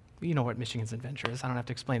 you know what Michigan's Adventure is. I don't have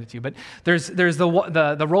to explain it to you. But there's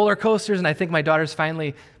the roller coasters, and I think my daughter's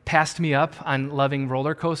finally passed me up on loving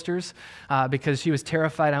roller coasters because she was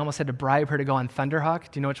terrified. I almost had to bribe her to go on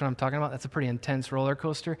Thunderhawk. Do you know which one I'm talking about? That's a pretty intense roller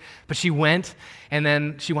coaster. But she went, and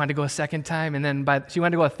then she wanted to go a second time, and then she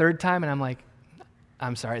wanted to go a third time, and I'm like,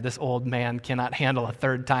 I'm sorry, this old man cannot handle a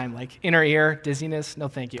third time. Like inner ear, dizziness, no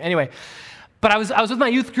thank you. Anyway, but I was with my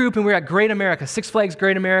youth group, and we were at Great America, Six Flags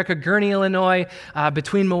Great America, Gurnee, Illinois,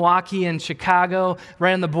 between Milwaukee and Chicago,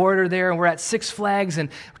 right on the border there, and we're at Six Flags, and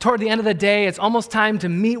toward the end of the day, it's almost time to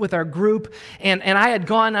meet with our group, and I had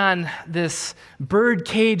gone on this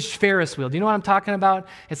bird-caged Ferris wheel. Do you know what I'm talking about?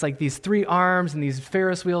 It's like these 3 arms, and these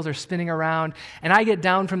Ferris wheels are spinning around, and I get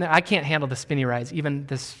down from there. I can't handle the spinny rides, even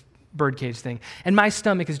this birdcage thing, and my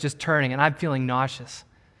stomach is just turning, and I'm feeling nauseous.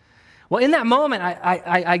 Well, in that moment,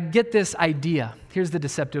 I get this idea. Here's the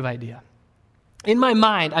deceptive idea. In my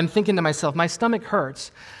mind, I'm thinking to myself, my stomach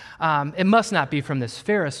hurts. It must not be from this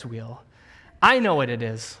Ferris wheel. I know what it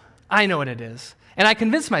is. And I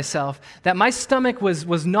convinced myself that my stomach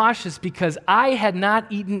was nauseous because I had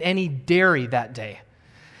not eaten any dairy that day.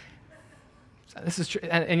 This is true.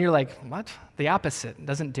 And you're like, what? The opposite.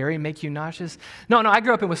 Doesn't dairy make you nauseous? No, I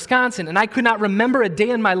grew up in Wisconsin, and I could not remember a day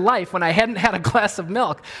in my life when I hadn't had a glass of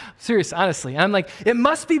milk. Serious, honestly. And I'm like, it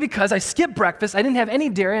must be because I skipped breakfast, I didn't have any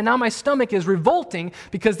dairy, and now my stomach is revolting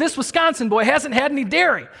because this Wisconsin boy hasn't had any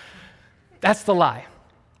dairy. That's the lie.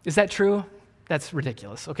 Is that true? That's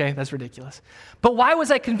ridiculous, okay? That's ridiculous. But why was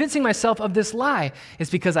I convincing myself of this lie? It's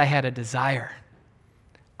because I had a desire.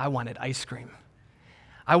 I wanted ice cream.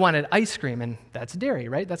 I wanted ice cream, and that's dairy,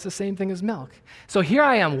 right? That's the same thing as milk. So here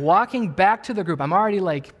I am walking back to the group. I'm already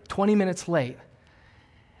like 20 minutes late,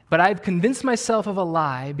 but I've convinced myself of a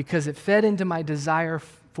lie because it fed into my desire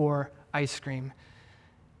for ice cream.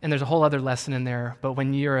 And there's a whole other lesson in there, but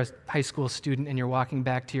when you're a high school student and you're walking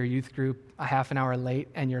back to your youth group a half an hour late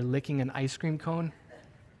and you're licking an ice cream cone,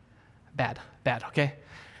 bad, okay?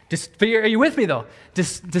 Are you with me, though?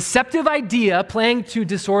 Deceptive idea playing to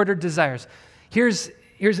disordered desires. Here's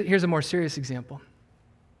a more serious example.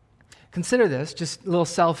 Consider this, just a little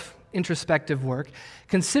self-introspective work.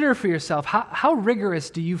 Consider for yourself, how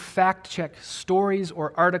rigorous do you fact-check stories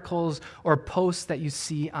or articles or posts that you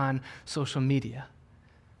see on social media?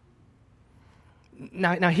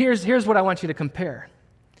 Now here's what I want you to compare.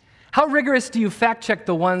 How rigorous do you fact-check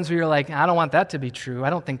the ones where you're like, I don't want that to be true,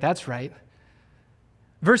 I don't think that's right,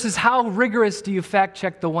 versus how rigorous do you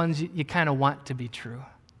fact-check the ones you kind of want to be true?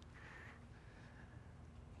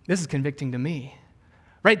 This is convicting to me,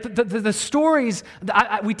 right? The stories,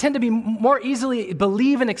 we tend to be more easily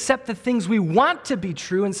believe and accept the things we want to be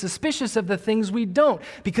true and suspicious of the things we don't,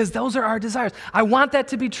 because those are our desires. I want that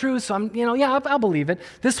to be true, so I'll believe it.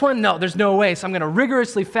 This one, no, there's no way, so I'm going to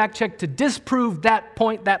rigorously fact check to disprove that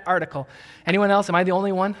point, that article. Anyone else? Am I the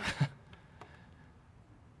only one?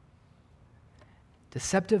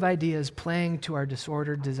 Deceptive ideas playing to our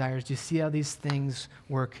disordered desires. Do you see how these things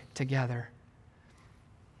work together?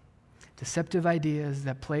 Deceptive ideas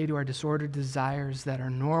that play to our disordered desires that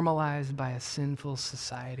are normalized by a sinful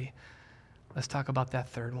society. Let's talk about that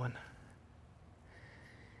third one.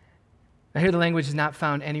 Now, here the language is not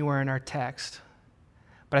found anywhere in our text,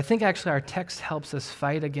 but I think actually our text helps us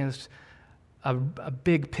fight against a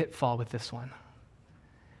big pitfall with this one,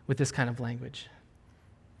 with this kind of language.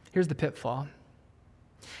 Here's the pitfall.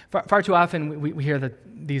 Far too often we hear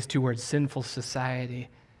these 2 words, sinful society.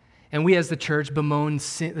 And we as the church bemoan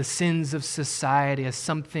the sins of society as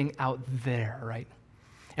something out there, right?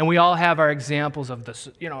 And we all have our examples of this,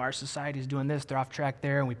 our society's doing this, they're off track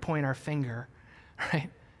there, and we point our finger, right?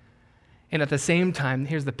 And at the same time,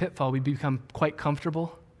 here's the pitfall, we become quite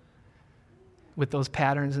comfortable with those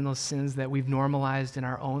patterns and those sins that we've normalized in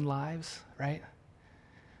our own lives, right?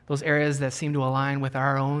 Those areas that seem to align with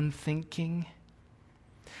our own thinking.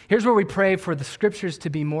 Here's where we pray for the scriptures to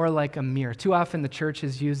be more like a mirror. Too often the church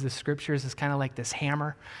has used the scriptures as kind of like this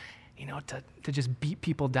hammer, to just beat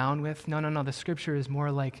people down with. No. The scripture is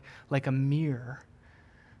more like a mirror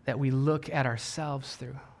that we look at ourselves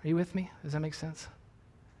through. Are you with me? Does that make sense?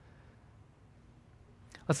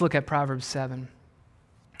 Let's look at Proverbs 7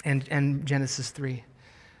 and Genesis 3.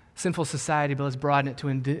 Sinful society, but let's broaden it to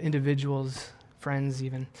individuals, friends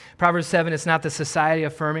even. Proverbs 7, it's not the society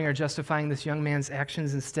affirming or justifying this young man's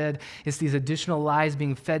actions. Instead, it's these additional lies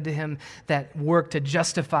being fed to him that work to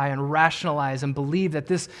justify and rationalize and believe that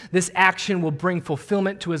this action will bring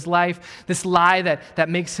fulfillment to his life. This lie that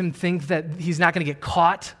makes him think that he's not going to get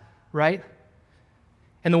caught, right?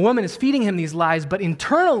 And the woman is feeding him these lies, but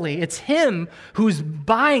internally it's him who's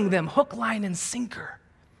buying them hook, line, and sinker.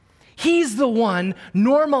 He's the one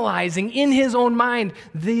normalizing in his own mind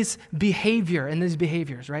this behavior and these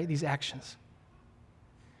behaviors, right? These actions.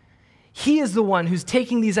 He is the one who's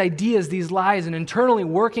taking these ideas, these lies, and internally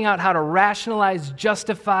working out how to rationalize,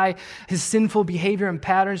 justify his sinful behavior and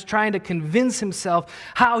patterns, trying to convince himself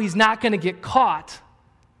how he's not going to get caught.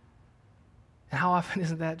 And how often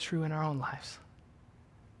isn't that true in our own lives?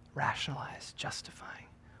 Rationalize, justifying.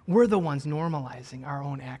 We're the ones normalizing our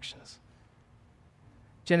own actions.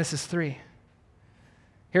 Genesis 3.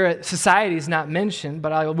 Here, society is not mentioned,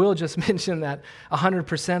 but I will just mention that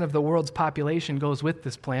 100% of the world's population goes with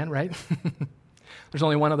this plan, right? There's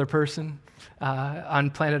only one other person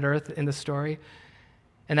on planet Earth in the story,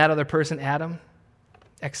 and that other person, Adam,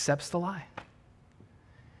 accepts the lie.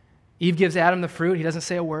 Eve gives Adam the fruit. He doesn't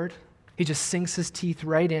say a word. He just sinks his teeth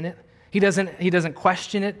right in it. He doesn't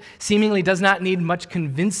question it, seemingly does not need much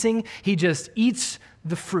convincing. He just eats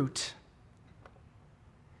the fruit.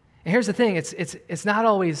 And here's the thing, it's not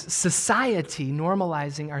always society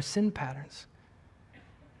normalizing our sin patterns.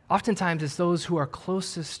 Oftentimes it's those who are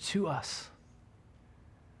closest to us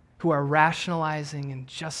who are rationalizing and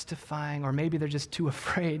justifying, or maybe they're just too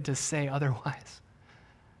afraid to say otherwise.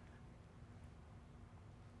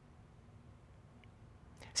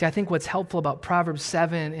 See, I think what's helpful about Proverbs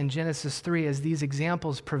 7 and Genesis 3 is these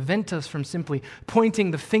examples prevent us from simply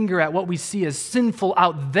pointing the finger at what we see as sinful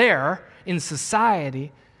out there in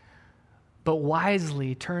society, but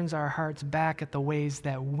wisely turns our hearts back at the ways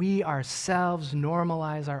that we ourselves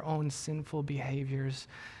normalize our own sinful behaviors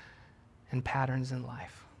and patterns in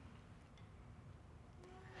life.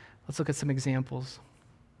 Let's look at some examples.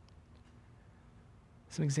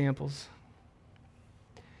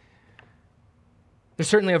 There's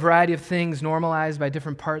certainly a variety of things normalized by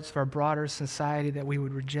different parts of our broader society that we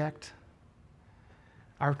would reject.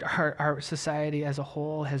 Our society as a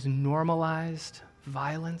whole has normalized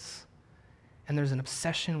violence, and there's an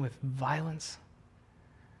obsession with violence.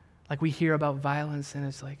 Like we hear about violence, and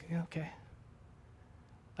it's like, yeah, okay.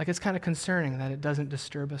 Like it's kind of concerning that it doesn't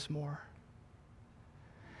disturb us more.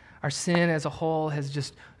 Our sin as a whole has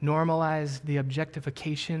just normalized the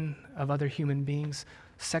objectification of other human beings,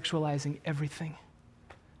 sexualizing everything.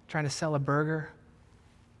 Trying to sell a burger.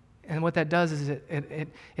 And what that does is it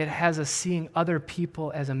has us seeing other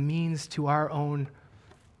people as a means to our own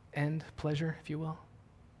end, pleasure, if you will.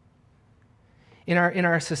 In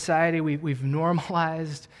our society, we've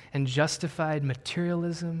normalized and justified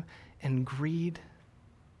materialism and greed.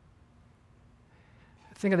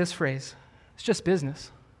 Think of this phrase, it's just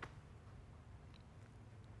business.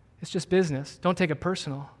 It's just business. Don't take it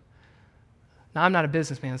personal. Now, I'm not a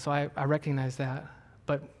businessman, so I recognize that.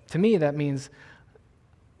 But to me, that means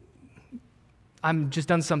I'm just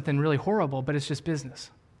done something really horrible, but it's just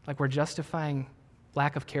business. Like we're justifying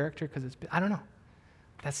lack of character because I don't know.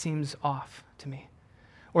 That seems off to me.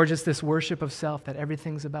 Or just this worship of self that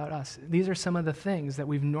everything's about us. These are some of the things that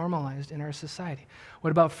we've normalized in our society.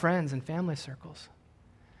 What about friends and family circles?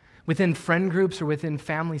 Within friend groups or within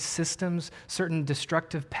family systems, certain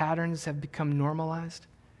destructive patterns have become normalized.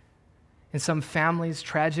 In some families,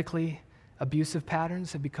 tragically, abusive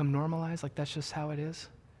patterns have become normalized, like that's just how it is.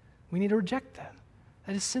 We need to reject that.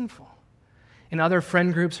 That is sinful. In other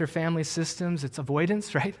friend groups or family systems, it's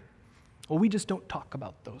avoidance, right? Well, we just don't talk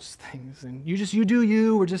about those things. And you do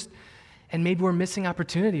you, and maybe we're missing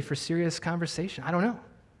opportunity for serious conversation. I don't know.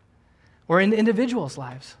 Or in individuals'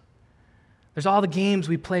 lives. There's all the games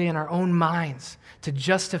we play in our own minds to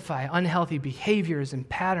justify unhealthy behaviors and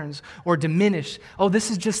patterns or diminish, oh,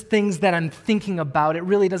 this is just things that I'm thinking about. It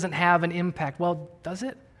really doesn't have an impact. Well, does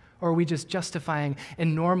it? Or are we just justifying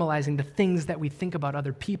and normalizing the things that we think about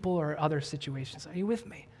other people or other situations? Are you with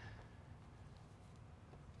me?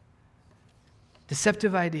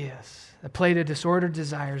 Deceptive ideas that play to disordered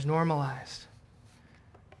desires normalized,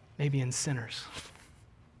 maybe in sinners.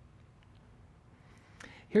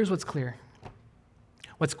 Here's what's clear.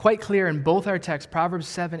 What's quite clear in both our texts, Proverbs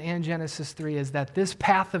 7 and Genesis 3, is that this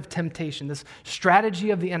path of temptation, this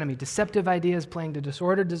strategy of the enemy, deceptive ideas playing to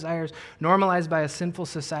disordered desires, normalized by a sinful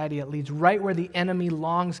society, it leads right where the enemy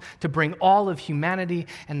longs to bring all of humanity,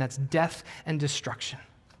 and that's death and destruction.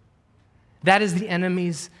 That is the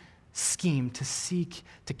enemy's scheme, to seek,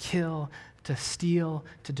 to kill, to steal,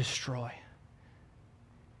 to destroy.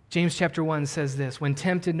 James chapter 1 says this, when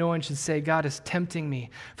tempted, no one should say, God is tempting me.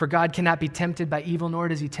 For God cannot be tempted by evil, nor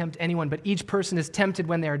does he tempt anyone. But each person is tempted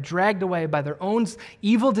when they are dragged away by their own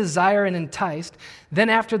evil desire and enticed. Then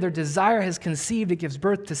after their desire has conceived, it gives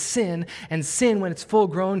birth to sin. And sin, when it's full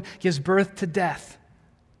grown, gives birth to death.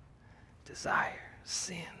 Desires.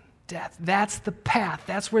 sin, death. That's the path.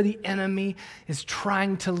 That's where the enemy is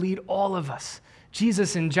trying to lead all of us.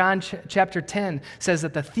 Jesus in John chapter 10 says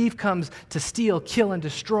that the thief comes to steal, kill, and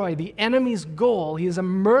destroy. The enemy's goal, he is a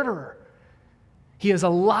murderer. He is a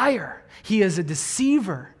liar. He is a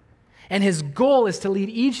deceiver. And his goal is to lead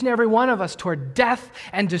each and every one of us toward death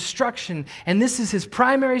and destruction. And this is his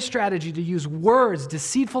primary strategy, to use words,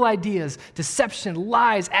 deceitful ideas, deception,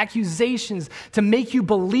 lies, accusations to make you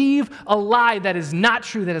believe a lie that is not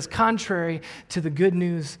true, that is contrary to the good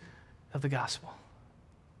news of the gospel.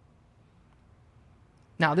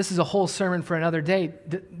 Now, this is a whole sermon for another day.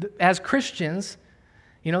 As Christians,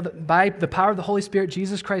 by the power of the Holy Spirit,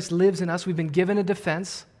 Jesus Christ lives in us. We've been given a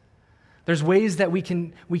defense. There's ways that we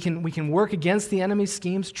can work against the enemy's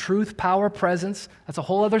schemes: truth, power, presence. That's a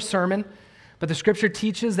whole other sermon. But the Scripture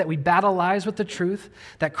teaches that we battle lies with the truth,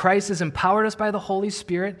 that Christ has empowered us by the Holy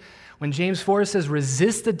Spirit. When James 4 says,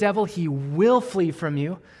 resist the devil, he will flee from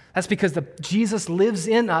you. That's because Jesus lives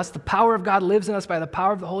in us. The power of God lives in us by the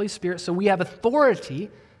power of the Holy Spirit. So we have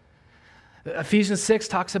authority. Ephesians 6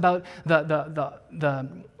 talks about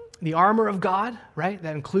the armor of God, right?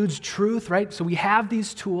 That includes truth, right? So we have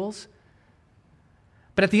these tools.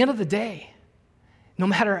 But at the end of the day, no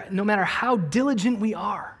matter how diligent we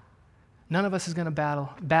are, none of us is going to bat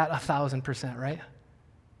 1,000%, right?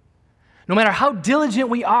 No matter how diligent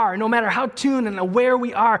we are, no matter how tuned and aware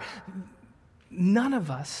we are, none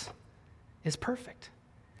of us is perfect.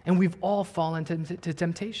 And we've all fallen to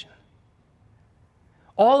temptation.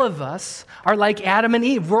 All of us are like Adam and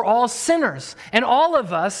Eve. We're all sinners. And all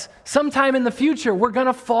of us, sometime in the future, we're going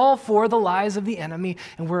to fall for the lies of the enemy,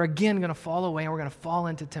 and we're again going to fall away, and we're going to fall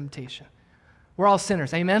into temptation. We're all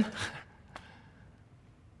sinners. Amen?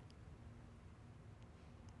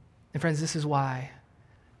 And friends, this is why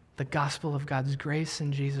the gospel of God's grace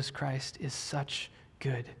in Jesus Christ is such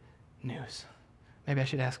good news. Maybe I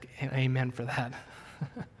should ask amen for that.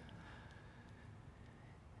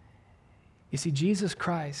 You see, Jesus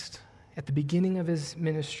Christ, at the beginning of his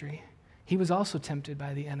ministry, he was also tempted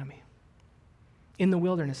by the enemy. In the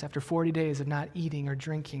wilderness, after 40 days of not eating or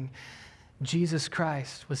drinking, Jesus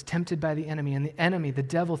Christ was tempted by the enemy, and the enemy, the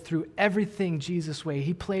devil, threw everything Jesus' way.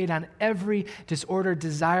 He played on every disordered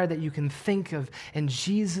desire that you can think of, and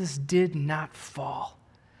Jesus did not fall.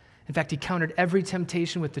 In fact, he countered every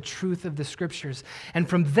temptation with the truth of the Scriptures. And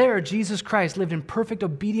from there, Jesus Christ lived in perfect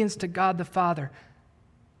obedience to God the Father.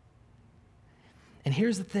 And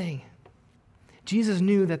here's the thing. Jesus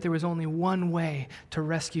knew that there was only one way to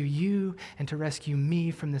rescue you and to rescue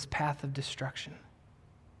me from this path of destruction.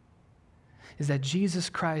 Is that Jesus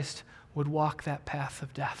Christ would walk that path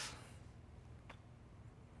of death.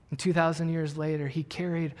 And 2,000 years later, he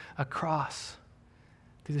carried a cross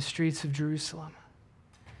through the streets of Jerusalem.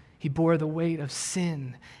 He bore the weight of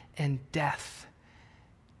sin and death,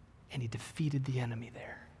 and he defeated the enemy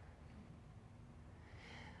there.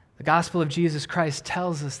 The gospel of Jesus Christ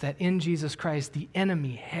tells us that in Jesus Christ, the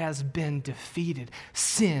enemy has been defeated.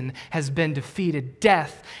 Sin has been defeated.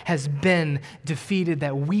 Death has been defeated,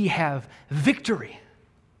 that we have victory.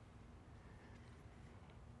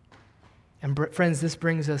 And friends, this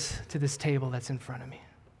brings us to this table that's in front of me.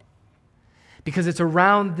 Because it's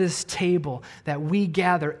around this table that we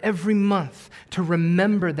gather every month to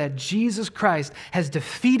remember that Jesus Christ has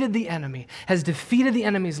defeated the enemy, has defeated the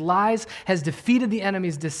enemy's lies, has defeated the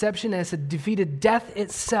enemy's deception, and has defeated death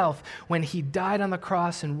itself when he died on the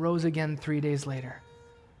cross and rose again 3 days later.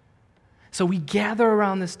 So we gather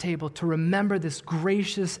around this table to remember this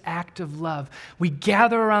gracious act of love. We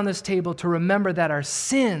gather around this table to remember that our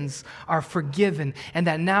sins are forgiven and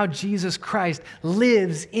that now Jesus Christ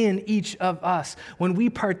lives in each of us. When we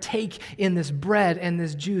partake in this bread and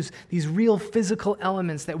this juice, these real physical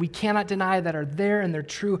elements that we cannot deny that are there and they're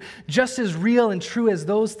true, just as real and true as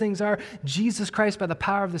those things are, Jesus Christ, by the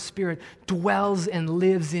power of the Spirit, dwells and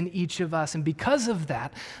lives in each of us. And because of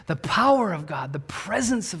that, the power of God, the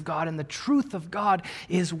presence of God, and the truth of God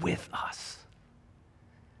is with us.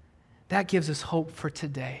 That gives us hope for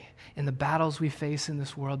today in the battles we face in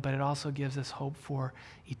this world, but it also gives us hope for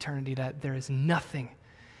eternity, that there is nothing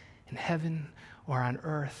in heaven or on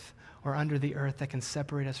earth or under the earth that can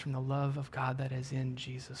separate us from the love of God that is in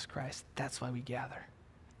Jesus Christ. That's why we gather.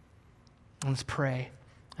 Let's pray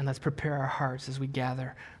and let's prepare our hearts as we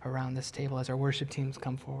gather around this table as our worship teams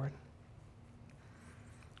come forward.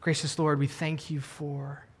 Gracious Lord, we thank you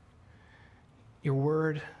for your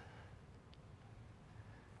word.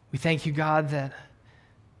 We thank you, God, that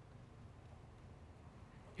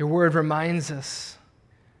your word reminds us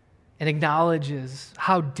and acknowledges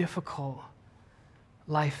how difficult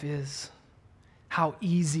life is, how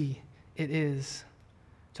easy it is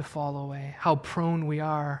to fall away, how prone we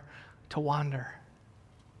are to wander.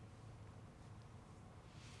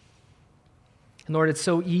 And Lord, it's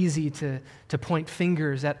so easy to point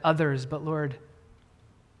fingers at others, but Lord,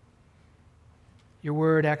 your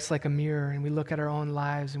word acts like a mirror, and we look at our own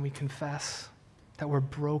lives and we confess that we're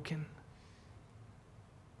broken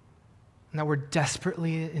and that we're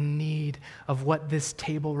desperately in need of what this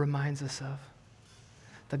table reminds us of,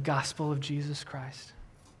 the gospel of Jesus Christ,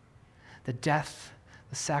 the death,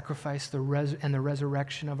 the sacrifice, and the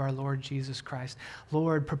resurrection of our Lord Jesus Christ.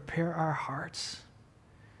 Lord, prepare our hearts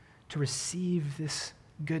to receive this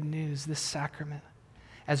good news, this sacrament,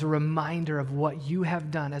 as a reminder of what you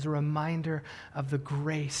have done, as a reminder of the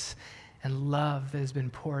grace and love that has been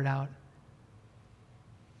poured out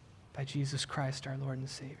by Jesus Christ, our Lord and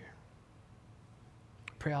Savior.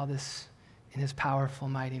 Pray all this in his powerful,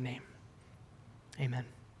 mighty name. Amen.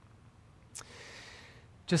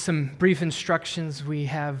 Just some brief instructions. We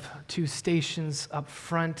have 2 stations up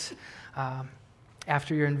front.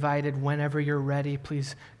 After you're invited, whenever you're ready,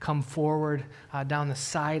 please come forward down the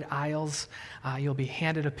side aisles. You'll be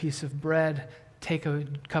handed a piece of bread, take a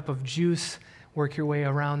cup of juice, work your way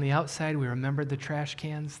around the outside. We remembered the trash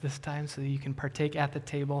cans this time so that you can partake at the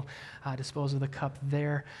table, dispose of the cup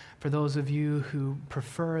there. For those of you who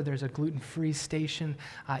prefer, there's a gluten-free station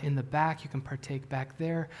in the back. You can partake back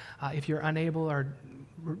there. If you're unable or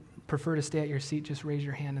prefer to stay at your seat, just raise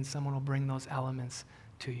your hand and someone will bring those elements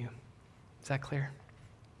to you. Is that clear?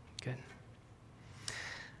 Good.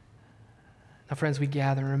 Now, friends, we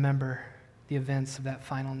gather and remember the events of that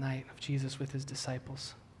final night of Jesus with his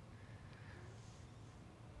disciples.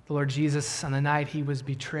 The Lord Jesus, on the night he was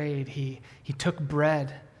betrayed, he took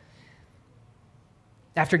bread.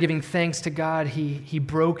 After giving thanks to God, he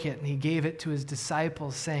broke it and he gave it to his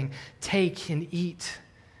disciples, saying, "Take and eat.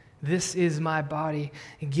 This is my body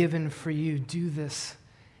given for you. Do this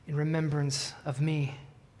in remembrance of me."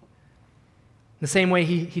 The same way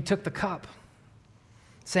he took the cup,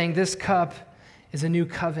 saying, "This cup is a new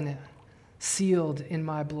covenant, sealed in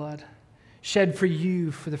my blood, shed for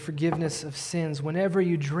you for the forgiveness of sins. Whenever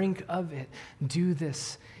you drink of it, do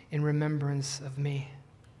this in remembrance of me."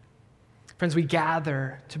 Friends, we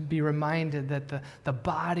gather to be reminded that the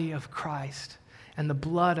body of Christ and the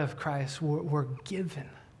blood of Christ were given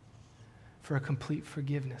for a complete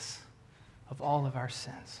forgiveness of all of our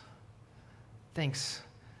sins. Thanks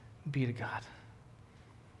be to God.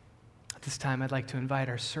 At this time, I'd like to invite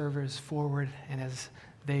our servers forward, and as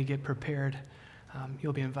they get prepared,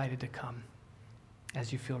 you'll be invited to come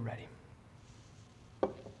as you feel ready.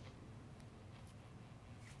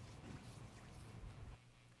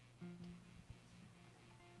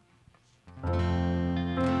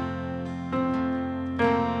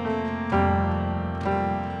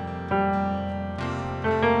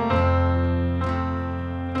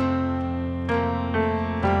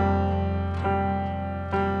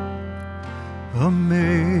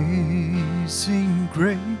 Amazing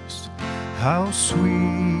grace, how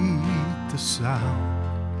sweet the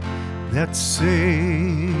sound that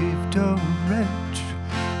saved a wretch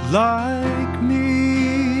like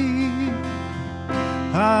me.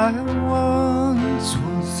 I once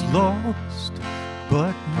was lost,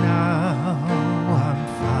 but now I'm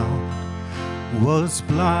found. Was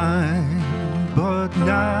blind, but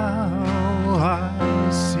now I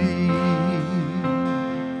see.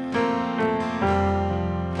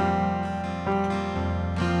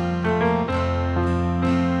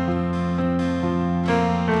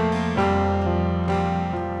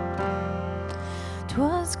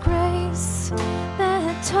 'Twas grace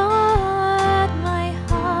that taught my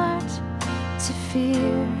heart to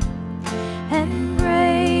fear, and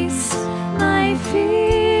grace my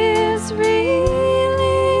fears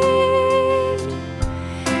relieved.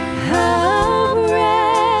 How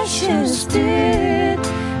precious did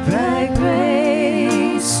thy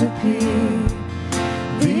grace appear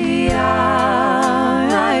the hour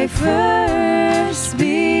I first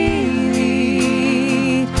believed.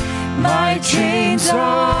 My chains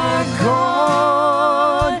are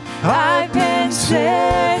gone, I've been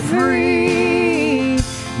set free.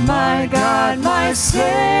 My God, my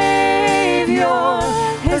Savior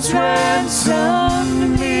has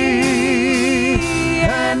ransomed me,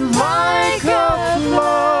 and like a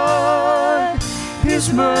flood,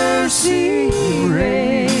 His mercy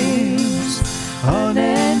reigns,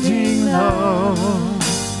 unending love,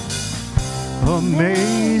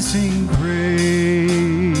 amazing grace.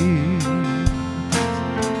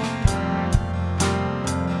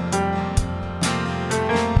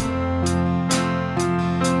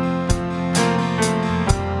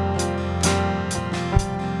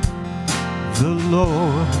 The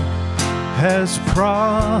Lord has has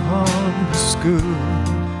promised good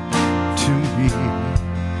to me.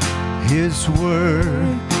 His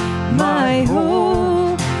word, my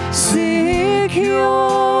hope secures.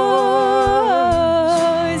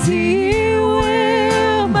 He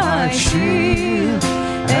will my shield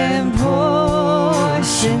and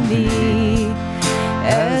portion be,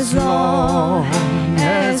 as long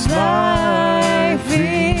as life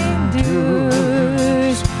endures.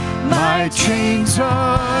 My chains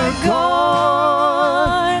are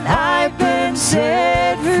gone, I've been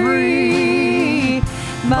set free.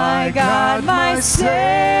 My God, my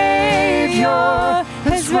Savior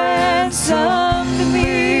has ransomed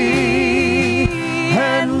me.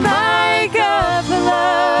 And like a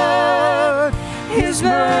flood, His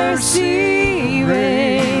mercy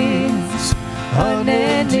reigns.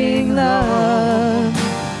 Unending love,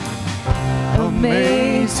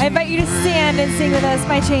 amazing. I invite you to stand and sing with us,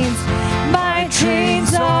 My Chains. My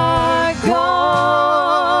chains are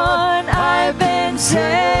gone, I've been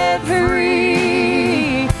set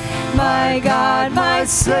free. My God, my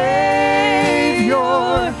Savior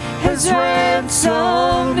has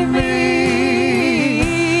ransomed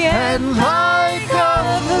me. And like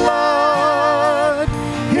a flood,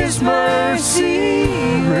 His mercy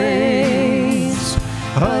reigns.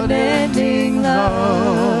 Unending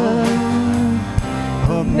love,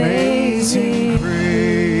 amazing grace.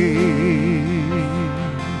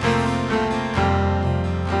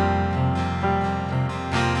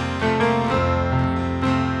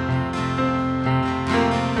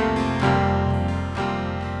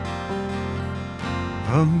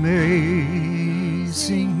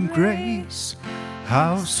 Amazing grace,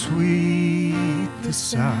 how sweet the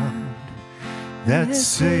sound that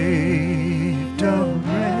saved a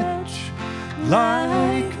wretch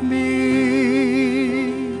like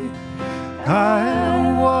me.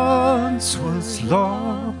 I once was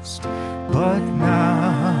lost, but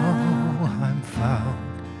now I'm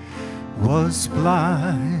found. Was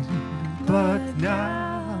blind, but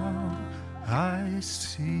now I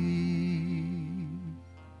see.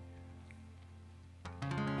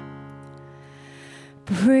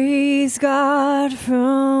 Praise God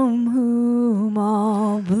from whom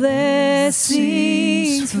all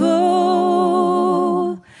blessings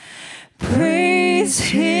flow. Praise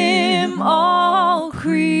Him, all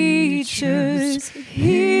creatures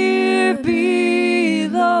here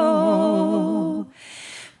below.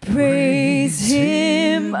 Praise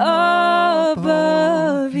Him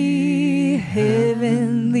above ye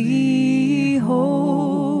heavenly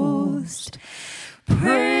host.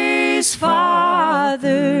 Praise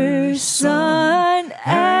Father, Son,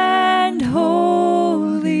 and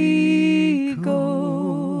Holy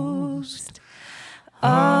Ghost.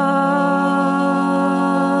 Amen.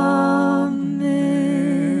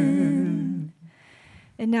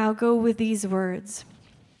 And now go with these words.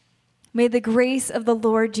 May the grace of the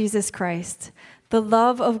Lord Jesus Christ, the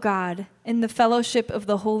love of God, and the fellowship of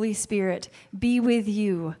the Holy Spirit be with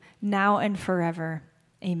you now and forever.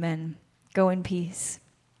 Amen. Go in peace.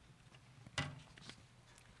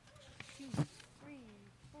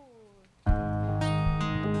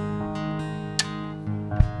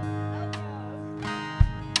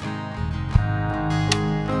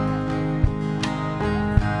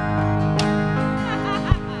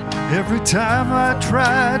 Every time I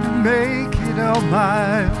tried to make it on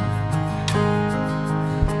my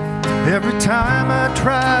own, every time I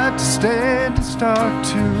tried to stand and start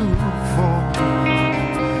to fall,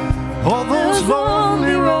 all those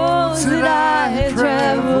lonely roads that I had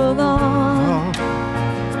traveled on,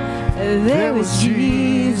 there was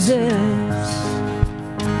Jesus.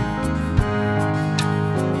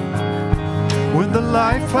 When the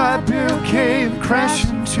life I built came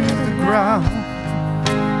crashing to the ground,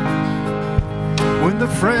 when the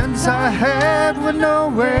friends I had were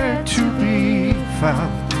nowhere to be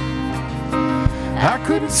found, I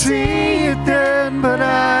couldn't see it then, but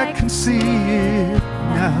I can see it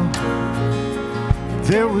now.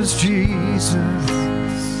 There was Jesus.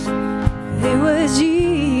 There was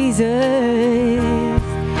Jesus.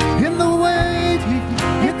 In the waiting,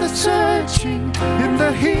 in the searching, in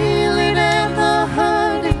the healing and the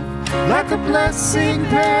hurting, like a blessing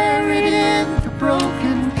buried in the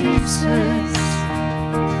broken pieces.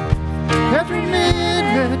 Every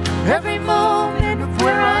minute, every moment of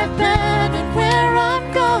where I've been and where I'm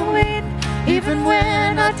going, even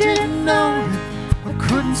when I didn't know it, I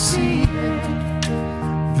couldn't see it,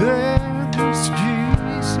 there was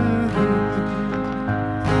Jesus.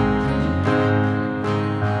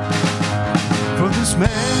 For this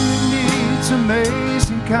man needs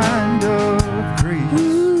amazing kind of grace,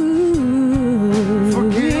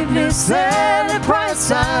 forgiveness at a price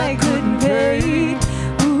I couldn't pay.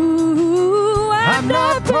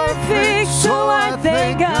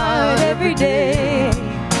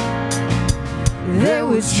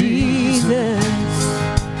 was Jesus.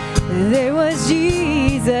 There was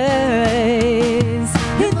Jesus.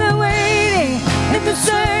 In the waiting, in the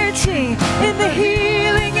searching, in the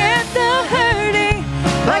healing and the hurting,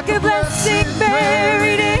 like a blessing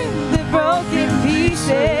buried in the broken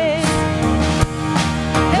pieces.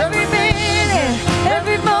 Every minute,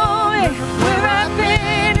 every moment, where I've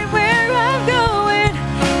been and where I'm going,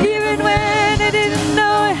 even when I didn't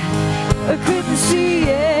know it, I couldn't see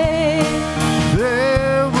it.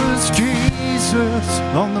 There was Jesus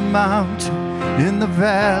on the mountain, in the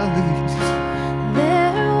valleys,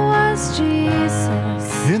 There was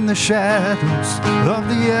Jesus. in the shadows of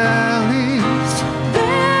the alleys,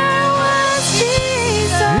 There was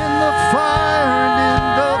Jesus. in the fire and in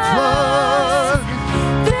the flood.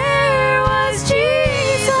 There was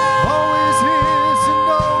Jesus. Always is and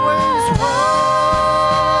always was.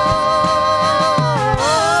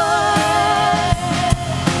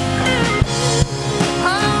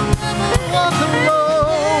 I'll never walk alone.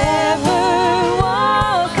 Never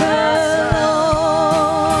walk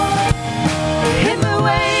alone. In the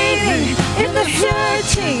waiting, in the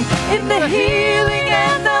searching, in the healing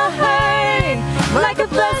and the hurting, like a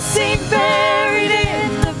blessing buried in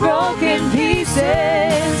the broken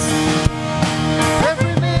pieces.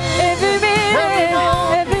 Every minute, Every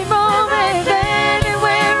minute, every moment,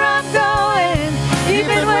 anywhere I'm going,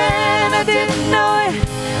 even when I didn't know it,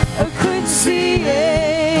 I couldn't see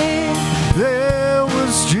it. there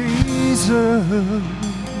was Jesus.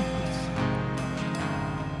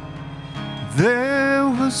 There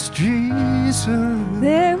was Jesus.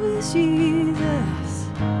 There was Jesus.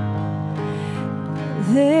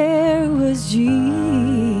 There was Jesus.